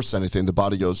force anything. The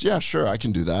body goes, yeah, sure, I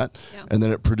can do that. Yeah. And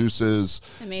then it produces,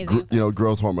 Amazing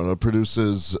growth hormone. It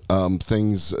produces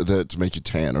things that make you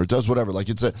tan, or it does whatever. Like,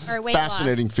 it's a Or weight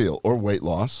fascinating loss. feel, or weight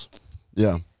loss.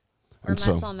 Yeah. Or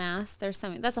muscle mass. There's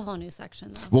something. That's a whole new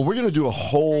section, though. Well, we're going to do a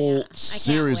whole Yeah. I can't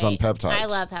series on wait. peptides. I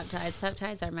love peptides.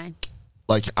 Peptides are mine.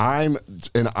 Like, I have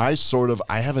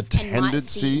a And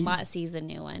tendency. WOTC's a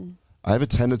new one. I have a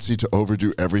tendency to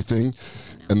overdo everything,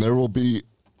 and there will be,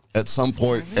 at some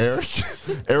point,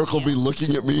 Eric will be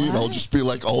looking at me, and I'll just be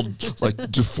like all like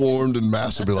deformed and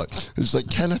massive, be like, it's like,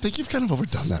 Ken, I think you've kind of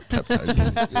overdone that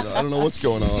peptide. I don't know what's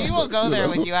going on. She will go there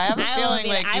with you. I have a feeling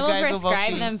like I you will guys will both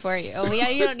prescribe be. them for you. Oh, yeah,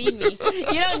 you don't need me.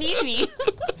 You don't need me.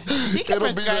 He can It'll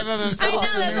be prescribe the- them I himself. know,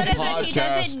 that's what I said. He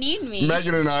Podcast. doesn't need me.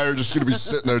 Megan and I are just going to be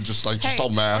sitting there just all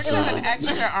We're massive. gonna have an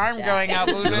extra arm going out,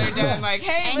 but we're doing like,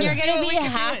 hey, And you're let's going see to what be we can do.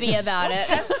 happy about it.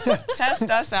 Test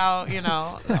us out, all of a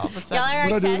Y'all sudden. are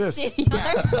What do I do testing.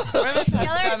 We're the test Y'all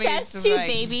are dummies test to, tube like,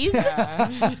 babies.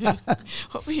 Yeah.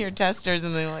 We'll be your testers,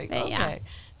 and they're like, But okay. yeah.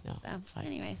 No, So, it's fine.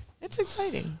 anyways, It's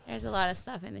exciting. there's a lot of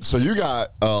stuff in this. So you got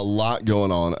a lot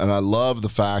going on, and I love the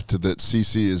fact that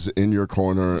Cece is in your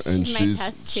corner and She's my she's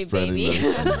test tube spreading baby.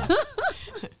 this.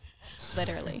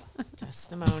 Literally.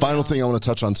 Testimony. Final thing I want to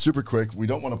touch on super quick. We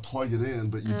don't want to plug it in,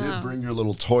 but you did bring your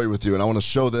little toy with you, and I want to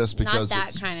show this Not because that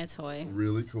it's kind of toy.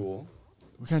 really cool.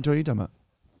 What kind of toy are you talking about?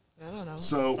 I don't know.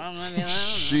 So Something like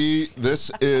that.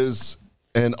 this is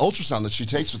an ultrasound that she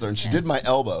takes with her, and she did my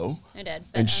elbow, I did.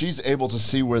 and she's able to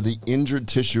see where the injured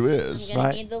tissue is, I'm going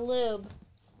Right. to need the lube.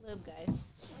 Lube, guys.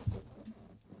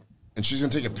 and she's going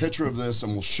to take a picture of this,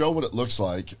 and we'll show what it looks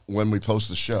like when we post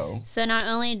the show. So not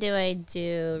only do I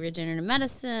do regenerative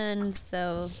medicine,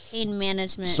 so pain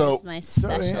management So- is my So,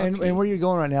 specialty. and where you're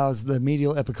going right now is the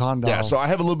medial epicondyle. Yeah, so I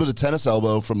have a little bit of tennis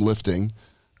elbow from lifting,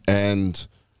 and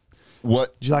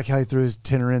what Did you like how he threw his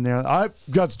tenor in there? I've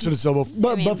got the tennis elbow,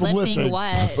 but, I mean, but from lifting lifting.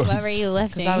 what? What were you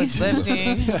lifting? I was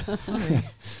lifting.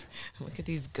 Look at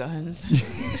these guns.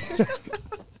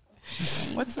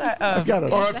 What's that? I've got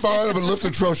all a, right, fine, I've been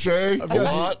lifting crochet a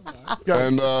lot,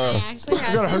 and I actually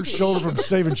I've got a hurt shoulder from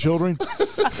saving children. Oh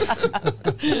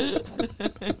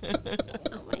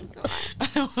my god!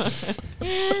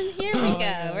 And here we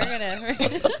go. We're gonna.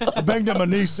 I banged up my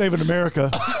knee saving America.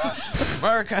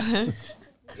 America.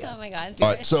 Oh my god! all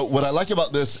right. So what I like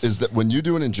about this is that when you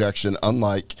do an injection,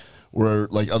 unlike where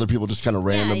like other people just kind of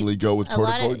randomly go with a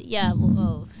lot of, corticoid, yeah.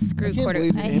 Well, screw I can't corticoid.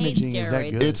 believe the I hate imaging is that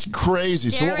steroids. good. it's crazy.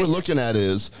 So what we're Steroid- looking at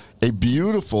is a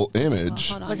beautiful image.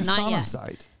 Hold on, It's like a not yet.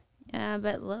 sonocyte. Yeah,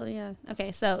 but yeah.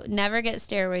 Okay, so never get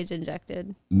steroids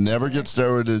injected. Never get It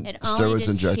steroids only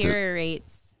injected.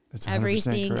 deteriorates That's 100%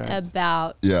 everything correct.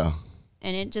 about, Yeah.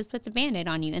 and it just puts a Band-Aid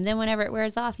on you. And then whenever it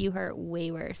wears off, you hurt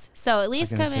way worse. So at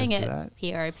least can coming attest to at that.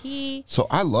 PRP. So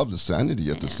I love this. I need to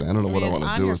get this thing. I don't know what I it's want to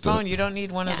on do your with phone. it. You don't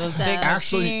need one of Yeah, those so- big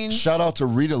Actually, machines. shout out to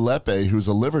Rita Lepe, who's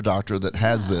a liver doctor that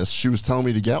has this. She was telling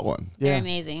me to get one. They're Yeah.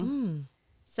 amazing.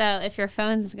 So if your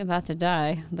phone's about to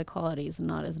die, the quality is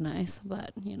not as nice,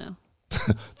 but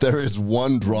There is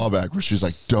one drawback where she's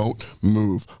like, "Don't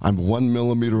move. I'm 1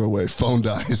 millimeter away. Phone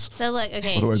dies." So look,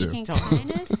 okay, What do I you do? can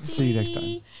kind of see. See you next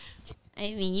time.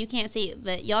 I mean, you can't see,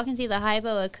 but y'all can see the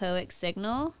hypoechoic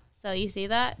signal. So you see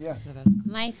that? Yeah.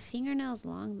 My fingernail's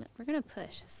long, but we're gonna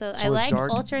push. So I it's like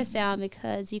dark? ultrasound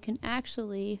because you can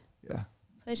actually Yeah.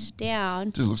 push down.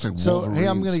 Dude, it looks like So, Wolverine. hey,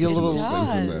 I'm gonna get a sticking little- his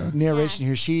things in It there. Narration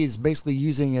here. She is basically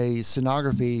using a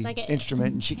sonography It's like a-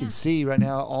 instrument, and she can see right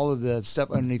now all of the stuff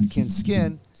underneath Ken's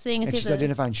skin, So you can and see she's the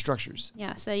identifying structures.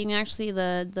 yeah. So you can actually see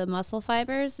the muscle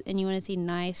fibers, and you want to see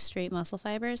nice straight muscle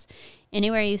fibers.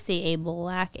 Anywhere you see a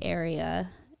black area,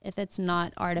 if it's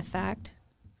not artifact,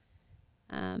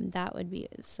 that would be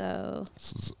so.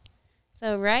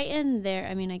 So right in there.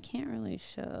 I mean, I can't really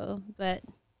show, but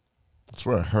That's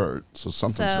where it hurt. So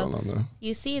something's So- going on there.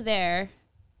 you see there.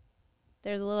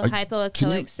 There's a little Can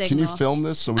hypoechoic you, signal. can you film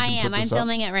this so we I can am. put this I'm up?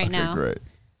 filming it right Okay, now. Great.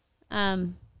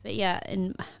 But yeah,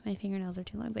 and my fingernails are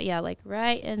too long. But yeah, like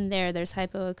right in there, there's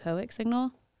hypoechoic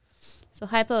signal. So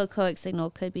hypoechoic signal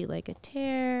could be like a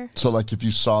tear. So, like, if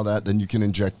you saw that, then you can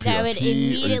inject PRP That would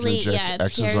immediately, or you can inject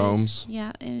exosomes.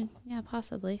 Yeah, yeah,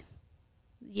 possibly.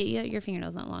 Yeah, your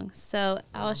fingernail's not long, so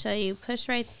I'll show you. Push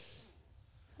right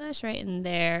in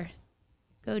there.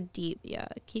 Go deep. Yeah,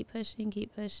 keep pushing, right can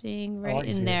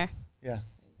see in it. there. Yeah.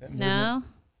 No,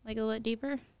 like a little bit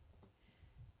deeper.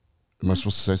 Am I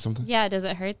supposed to say something? Yeah, does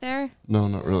it hurt there? No,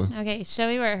 not really. Okay, show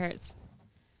me where it hurts.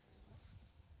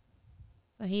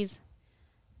 So he's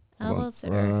Hold on. elbows are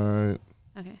Right.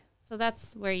 okay. So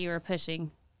that's where you were pushing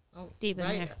Oh, deep in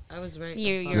right. there. I was right.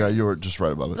 You're Yeah, you were just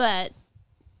right above it. but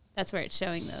that's where it's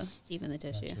showing though, deep in the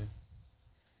tissue.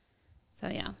 So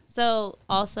yeah. So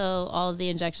also all of the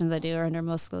injections I do are under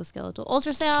musculoskeletal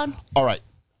ultrasound. All right.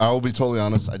 I will be totally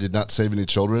honest. I did not save any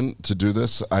children to do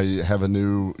this. I have a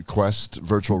new Quest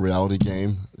virtual reality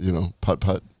game,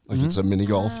 putt-putt. Like it's a mini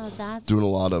golf. Oh, that's Doing a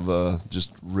lot of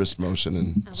just wrist motion.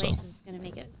 And oh so. wait, this is gonna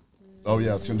make it. Oh,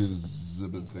 yeah. It's going to do the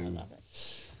zibbit thing.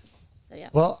 So yeah.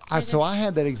 Well, I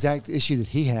had that exact issue that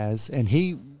he has, and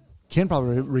Ken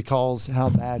probably recalls how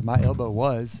bad my elbow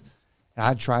was.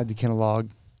 I tried the Kenalog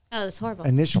Oh, that's horrible.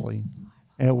 initially,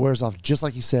 and it wears off just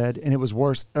like you said, and it was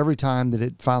worse every time that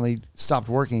it finally stopped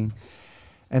working.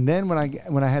 And then when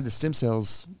I had the stem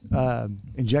cells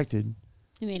injected,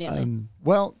 Immediately.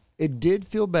 well, it did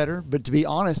feel better, but to be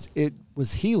honest, it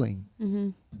was healing. Mm-hmm.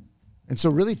 And so,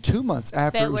 really, 2 months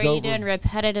after But it was were you over, doing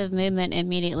repetitive movement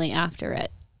immediately after it?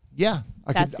 yeah,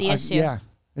 That's the issue. Yeah,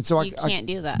 and so You can't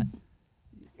do that.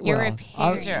 You're well,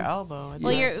 repairing. It's your elbow.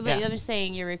 Well, but I'm just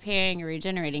saying you're repairing or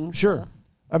regenerating. Sure. So.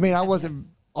 I mean, I wasn't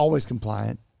always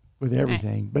compliant with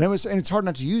everything, but and it's hard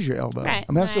not to use your elbow. Right. I mean,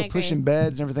 I'm No, still I pushing agree.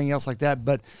 beds and everything else like that.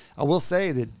 But I will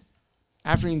say that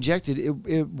after he injected,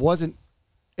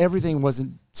 everything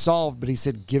wasn't solved. But he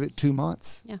said, give it 2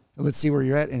 months. Yeah. And let's see where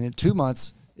you're at. And in 2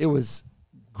 months, it was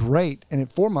great. And in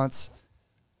 4 months,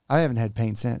 I haven't had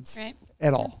pain since Right.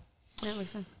 at all. That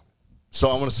makes sense. So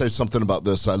I want to say something about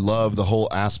this. I love the whole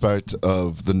aspect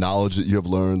of the knowledge that you have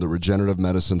learned, the regenerative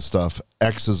medicine stuff,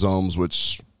 exosomes,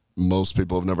 which most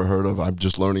people have never heard of. I'm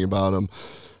just learning about them.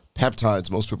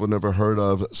 Peptides, most people have never heard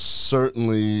of.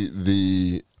 Certainly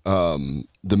the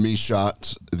me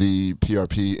shot, the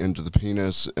PRP into the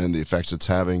penis and the effects it's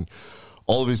having.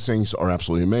 All of these things are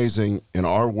absolutely amazing. In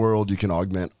our world, you can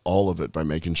augment all of it by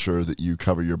making sure that you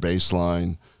cover your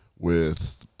baseline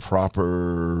with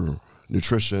proper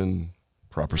nutrition,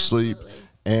 proper sleep,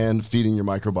 and feeding your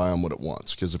microbiome what it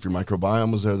wants. Because if your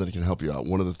microbiome was there, then it can help you out.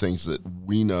 One of the things that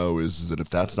we know is that if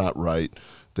that's not right,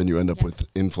 then you end up with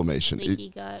inflammation. Leaky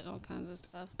gut, all kinds of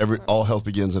stuff. All health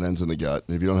begins and ends in the gut.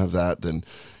 And if you don't have that, then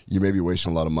you may be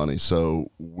wasting a lot of money.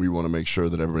 So we want to make sure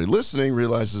that everybody listening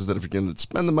realizes that if you're going to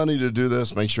spend the money to do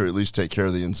this, make sure you at least take care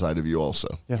of the inside of you also.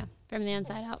 Yeah, from the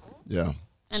inside out. Yeah.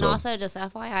 And So- also, just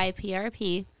FYI,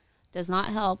 PRP does not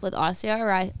help with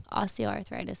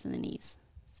osteoarthritis in the knees.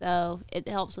 So it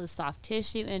helps with soft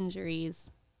tissue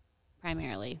injuries,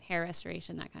 primarily hair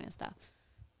restoration, that kind of stuff.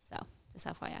 So just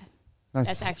FYI, Nice.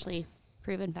 that's actually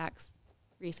proven facts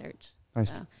research.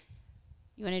 Nice. So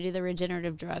you want to do the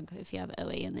regenerative drug if you have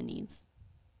OA in the knees.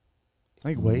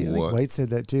 I think Wade What? said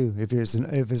that too. If it's an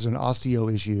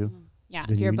osteo issue, Yeah,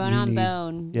 then if you're you bone on need-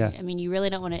 bone, yeah. I mean, you really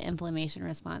don't want an inflammation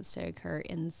response to occur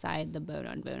inside the bone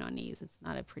on knees. It's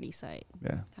not a pretty sight.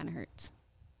 Yeah. Kind of hurts.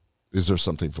 Is there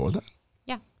something for that?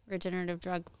 Yeah, regenerative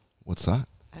drug, What's that?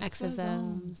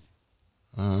 exosomes.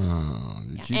 Oh,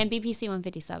 you Yeah. keep- And BPC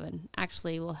 157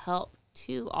 actually will help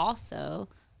too also,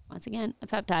 once again, a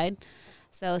peptide.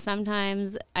 So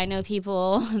sometimes I know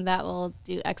people that will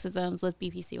do exosomes with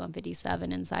BPC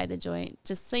 157 inside the joint,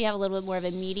 just so you have a little bit more of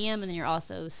a medium, and then you're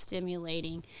also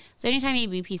stimulating. So anytime you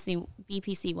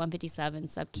BPC 157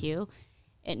 sub-Q,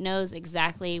 it knows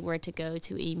exactly where to go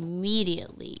to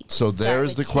immediately. So start there's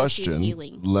with the tissue question.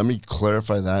 healing. Let me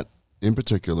clarify that. In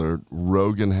particular,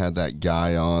 Rogan had that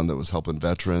guy on that was helping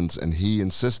veterans, and he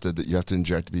insisted that you have to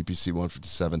inject BPC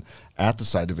 157 at the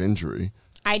site of injury.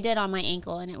 I did on my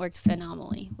ankle, and it worked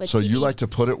phenomenally. With So you TB. like to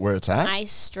put it where it's at? I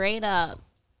straight up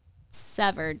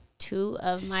severed 2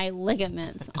 of my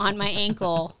ligaments on my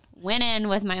ankle, went in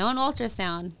with my own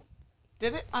ultrasound,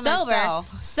 Did it on sober,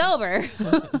 myself.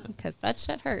 because that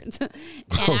shit hurts. And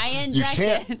I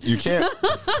injected. You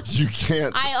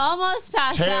can't I almost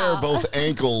passed tear out. both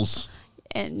ankles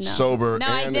And no. sober No,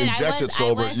 I and did. inject it I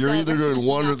sober. was You're sober. either doing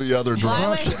one or the other Well, I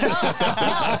drunk. was no,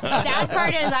 sad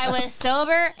part is I was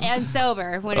sober and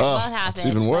sober when it both happened. it's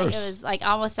even worse. Like, it was like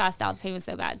almost passed out. The pain was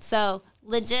so bad. So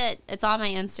legit, it's on my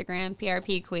Instagram,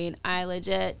 PRP Queen. I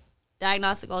legit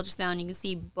diagnostic ultrasound. You can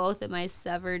see both of my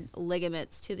severed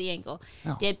ligaments to the ankle.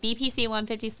 Oh. Did BPC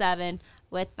 157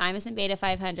 with thymosin beta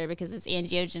 500 because it's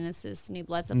angiogenesis, new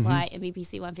blood supply, and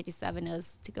BPC 157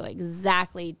 knows to go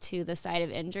exactly to the site of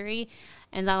injury.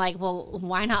 And I'm like, well,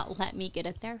 why not let me get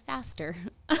it there faster?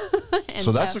 And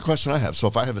So that's the question I have. So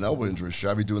if I have an elbow injury, should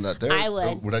I be doing that there? I Or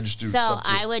would. would I just do So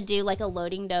sub-Q? I would do like a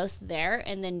loading dose there,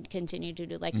 and then continue to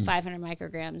do like Mm. 500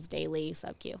 micrograms daily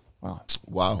sub-Q. Wow.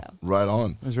 Wow, So. right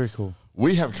on. That's very cool.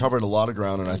 We have covered a lot of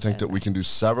ground, and I think that we can do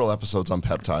several episodes on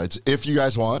peptides if you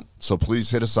guys want. So please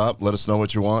hit us up. Let us know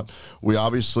what you want. We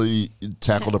obviously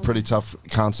tackled a pretty tough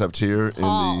concept here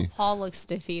Paul looks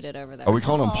defeated over there. Are we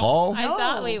calling him Paul? I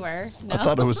thought we were. No. I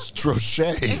thought it was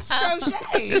Trochet.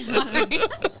 Crochet.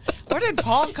 Where did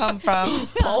Paul come from?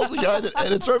 Paul's the guy that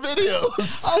edits our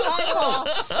videos. Oh, hi, Paul.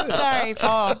 Sorry,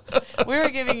 Paul. We were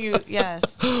giving you, yes.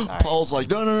 Sorry. Paul's like,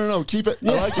 no, keep it.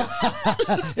 I like it.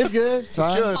 It's good. It's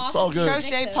fine. It's good. It's all good.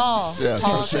 Crochet Paul. Yeah,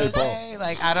 Crochet Paul.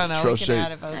 Like, I don't know. Crochet. We can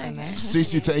add it both in there.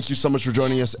 Cece, thank you so much for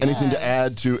joining us. Anything to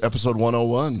add to episode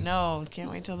 101? No,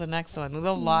 can't wait till the next one. We'll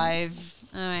go live.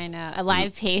 Oh, I know. A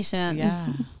live patient. Yeah.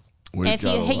 We've If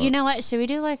got you, a hey, lot. you know what? Should we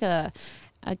do like a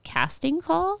casting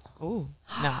call? Ooh,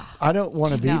 no. I don't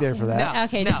want to be there for that. No.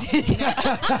 Okay. No.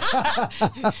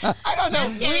 I don't know.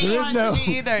 There We is want no- to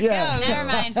be either. yeah. No, Never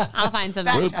mind. I'll find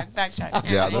somebody. Backtrack.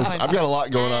 Yeah, I've got a lot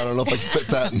going on. I don't know if I can fit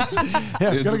that in.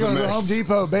 Yeah, into gotta the go to mix. Home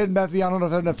Depot, Bed and Bath Beyond. I don't know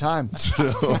if I have enough time.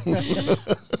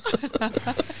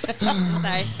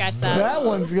 Sorry, scratch that. That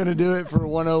one's going to do it for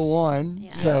 101.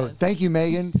 Yeah. So thank you,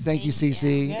 Megan. Thank you,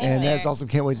 Cece. And that's awesome.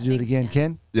 Can't wait to do it again.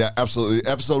 Ken? Yeah, absolutely.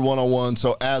 Episode 101.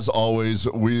 So as always,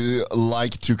 we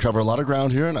like to cover a lot of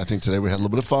ground here, and I think today we had a little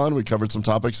bit of fun. We covered some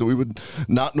topics that we would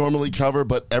not normally cover,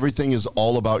 but everything is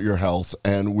all about your health,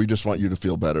 and we just want you to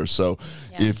feel better. So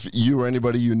if you or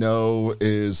anybody you know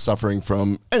is suffering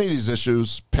from any of these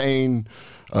issues, pain,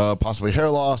 possibly hair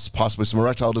loss, possibly some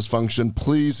erectile dysfunction,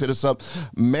 please hit us up.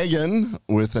 Megan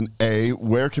with an A,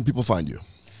 where can people find you?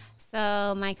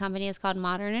 So my company is called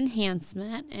Modern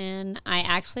Enhancement, and I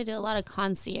actually do a lot of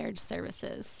concierge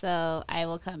services. So I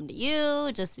will come to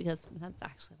you just because that's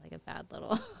actually like a bad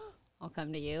little. I'll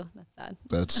come to you. That's sad.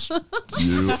 That's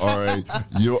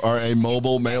you are a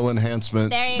mobile male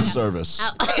enhancement There you go. service.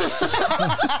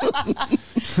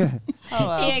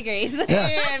 Hello. He agrees.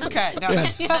 And cut. No.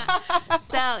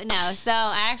 So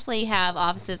I actually have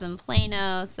offices in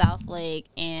Plano, South Lake,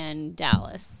 and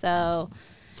Dallas. So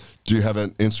Do you have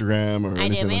an Instagram or I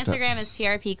do. anything My like that? Instagram is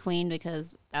PRP Queen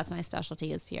because that's my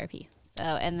specialty is PRP. So,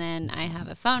 and then I have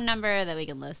a phone number that we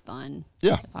can list on.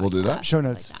 Yeah, the we'll do that. podcast, Show stuff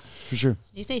notes. like that. For sure.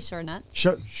 Did you say short nuts?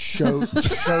 Show notes.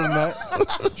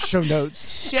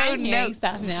 Show I'm hearing notes.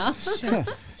 stuff now.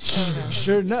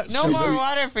 Sure nuts. No more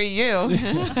water for you.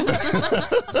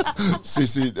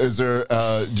 Cece, is there?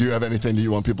 Do you have anything that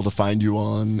you want people to find you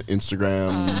on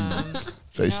Instagram,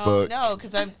 Facebook? No,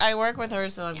 because I work with her,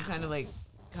 so I'm kind of like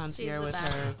concierge the with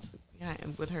best. her. It's, Yeah,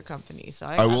 and with her company. So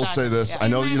I will say this. Yeah. I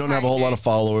know you don't have a whole lot of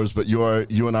followers, but you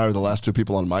and I are the last two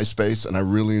people on MySpace, and I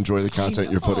really enjoy the content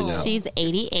you're putting out. She's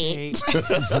 88.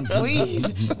 Please.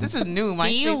 This is new.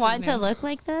 Do you want to look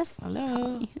like this?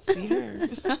 Hello. See her.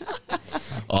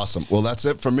 Awesome. Well, that's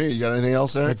it for me. You got anything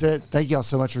else, Eric? That's it. Thank you all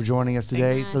so much for joining us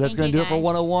today. So that's going thank to do you, it for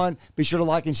guys. 101. Be sure to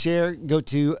like and share. Go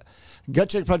to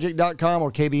gutcheckproject.com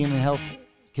or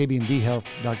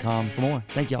kbmdhealth.com for more.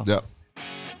 Thank y'all. Yep.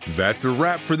 That's a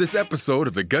wrap for this episode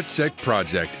of the Gut Check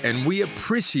Project, and we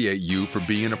appreciate you for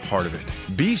being a part of it.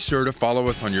 Be sure to follow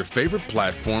us on your favorite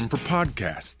platform for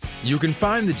podcasts. You can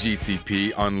find the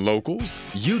GCP on Locals,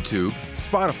 YouTube,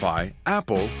 Spotify,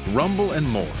 Apple, Rumble, and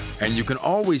more. And you can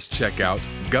always check out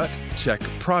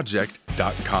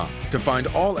gutcheckproject.com to find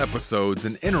all episodes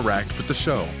and interact with the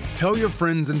show. Tell your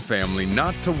friends and family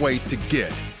not to wait to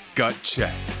get gut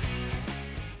checked.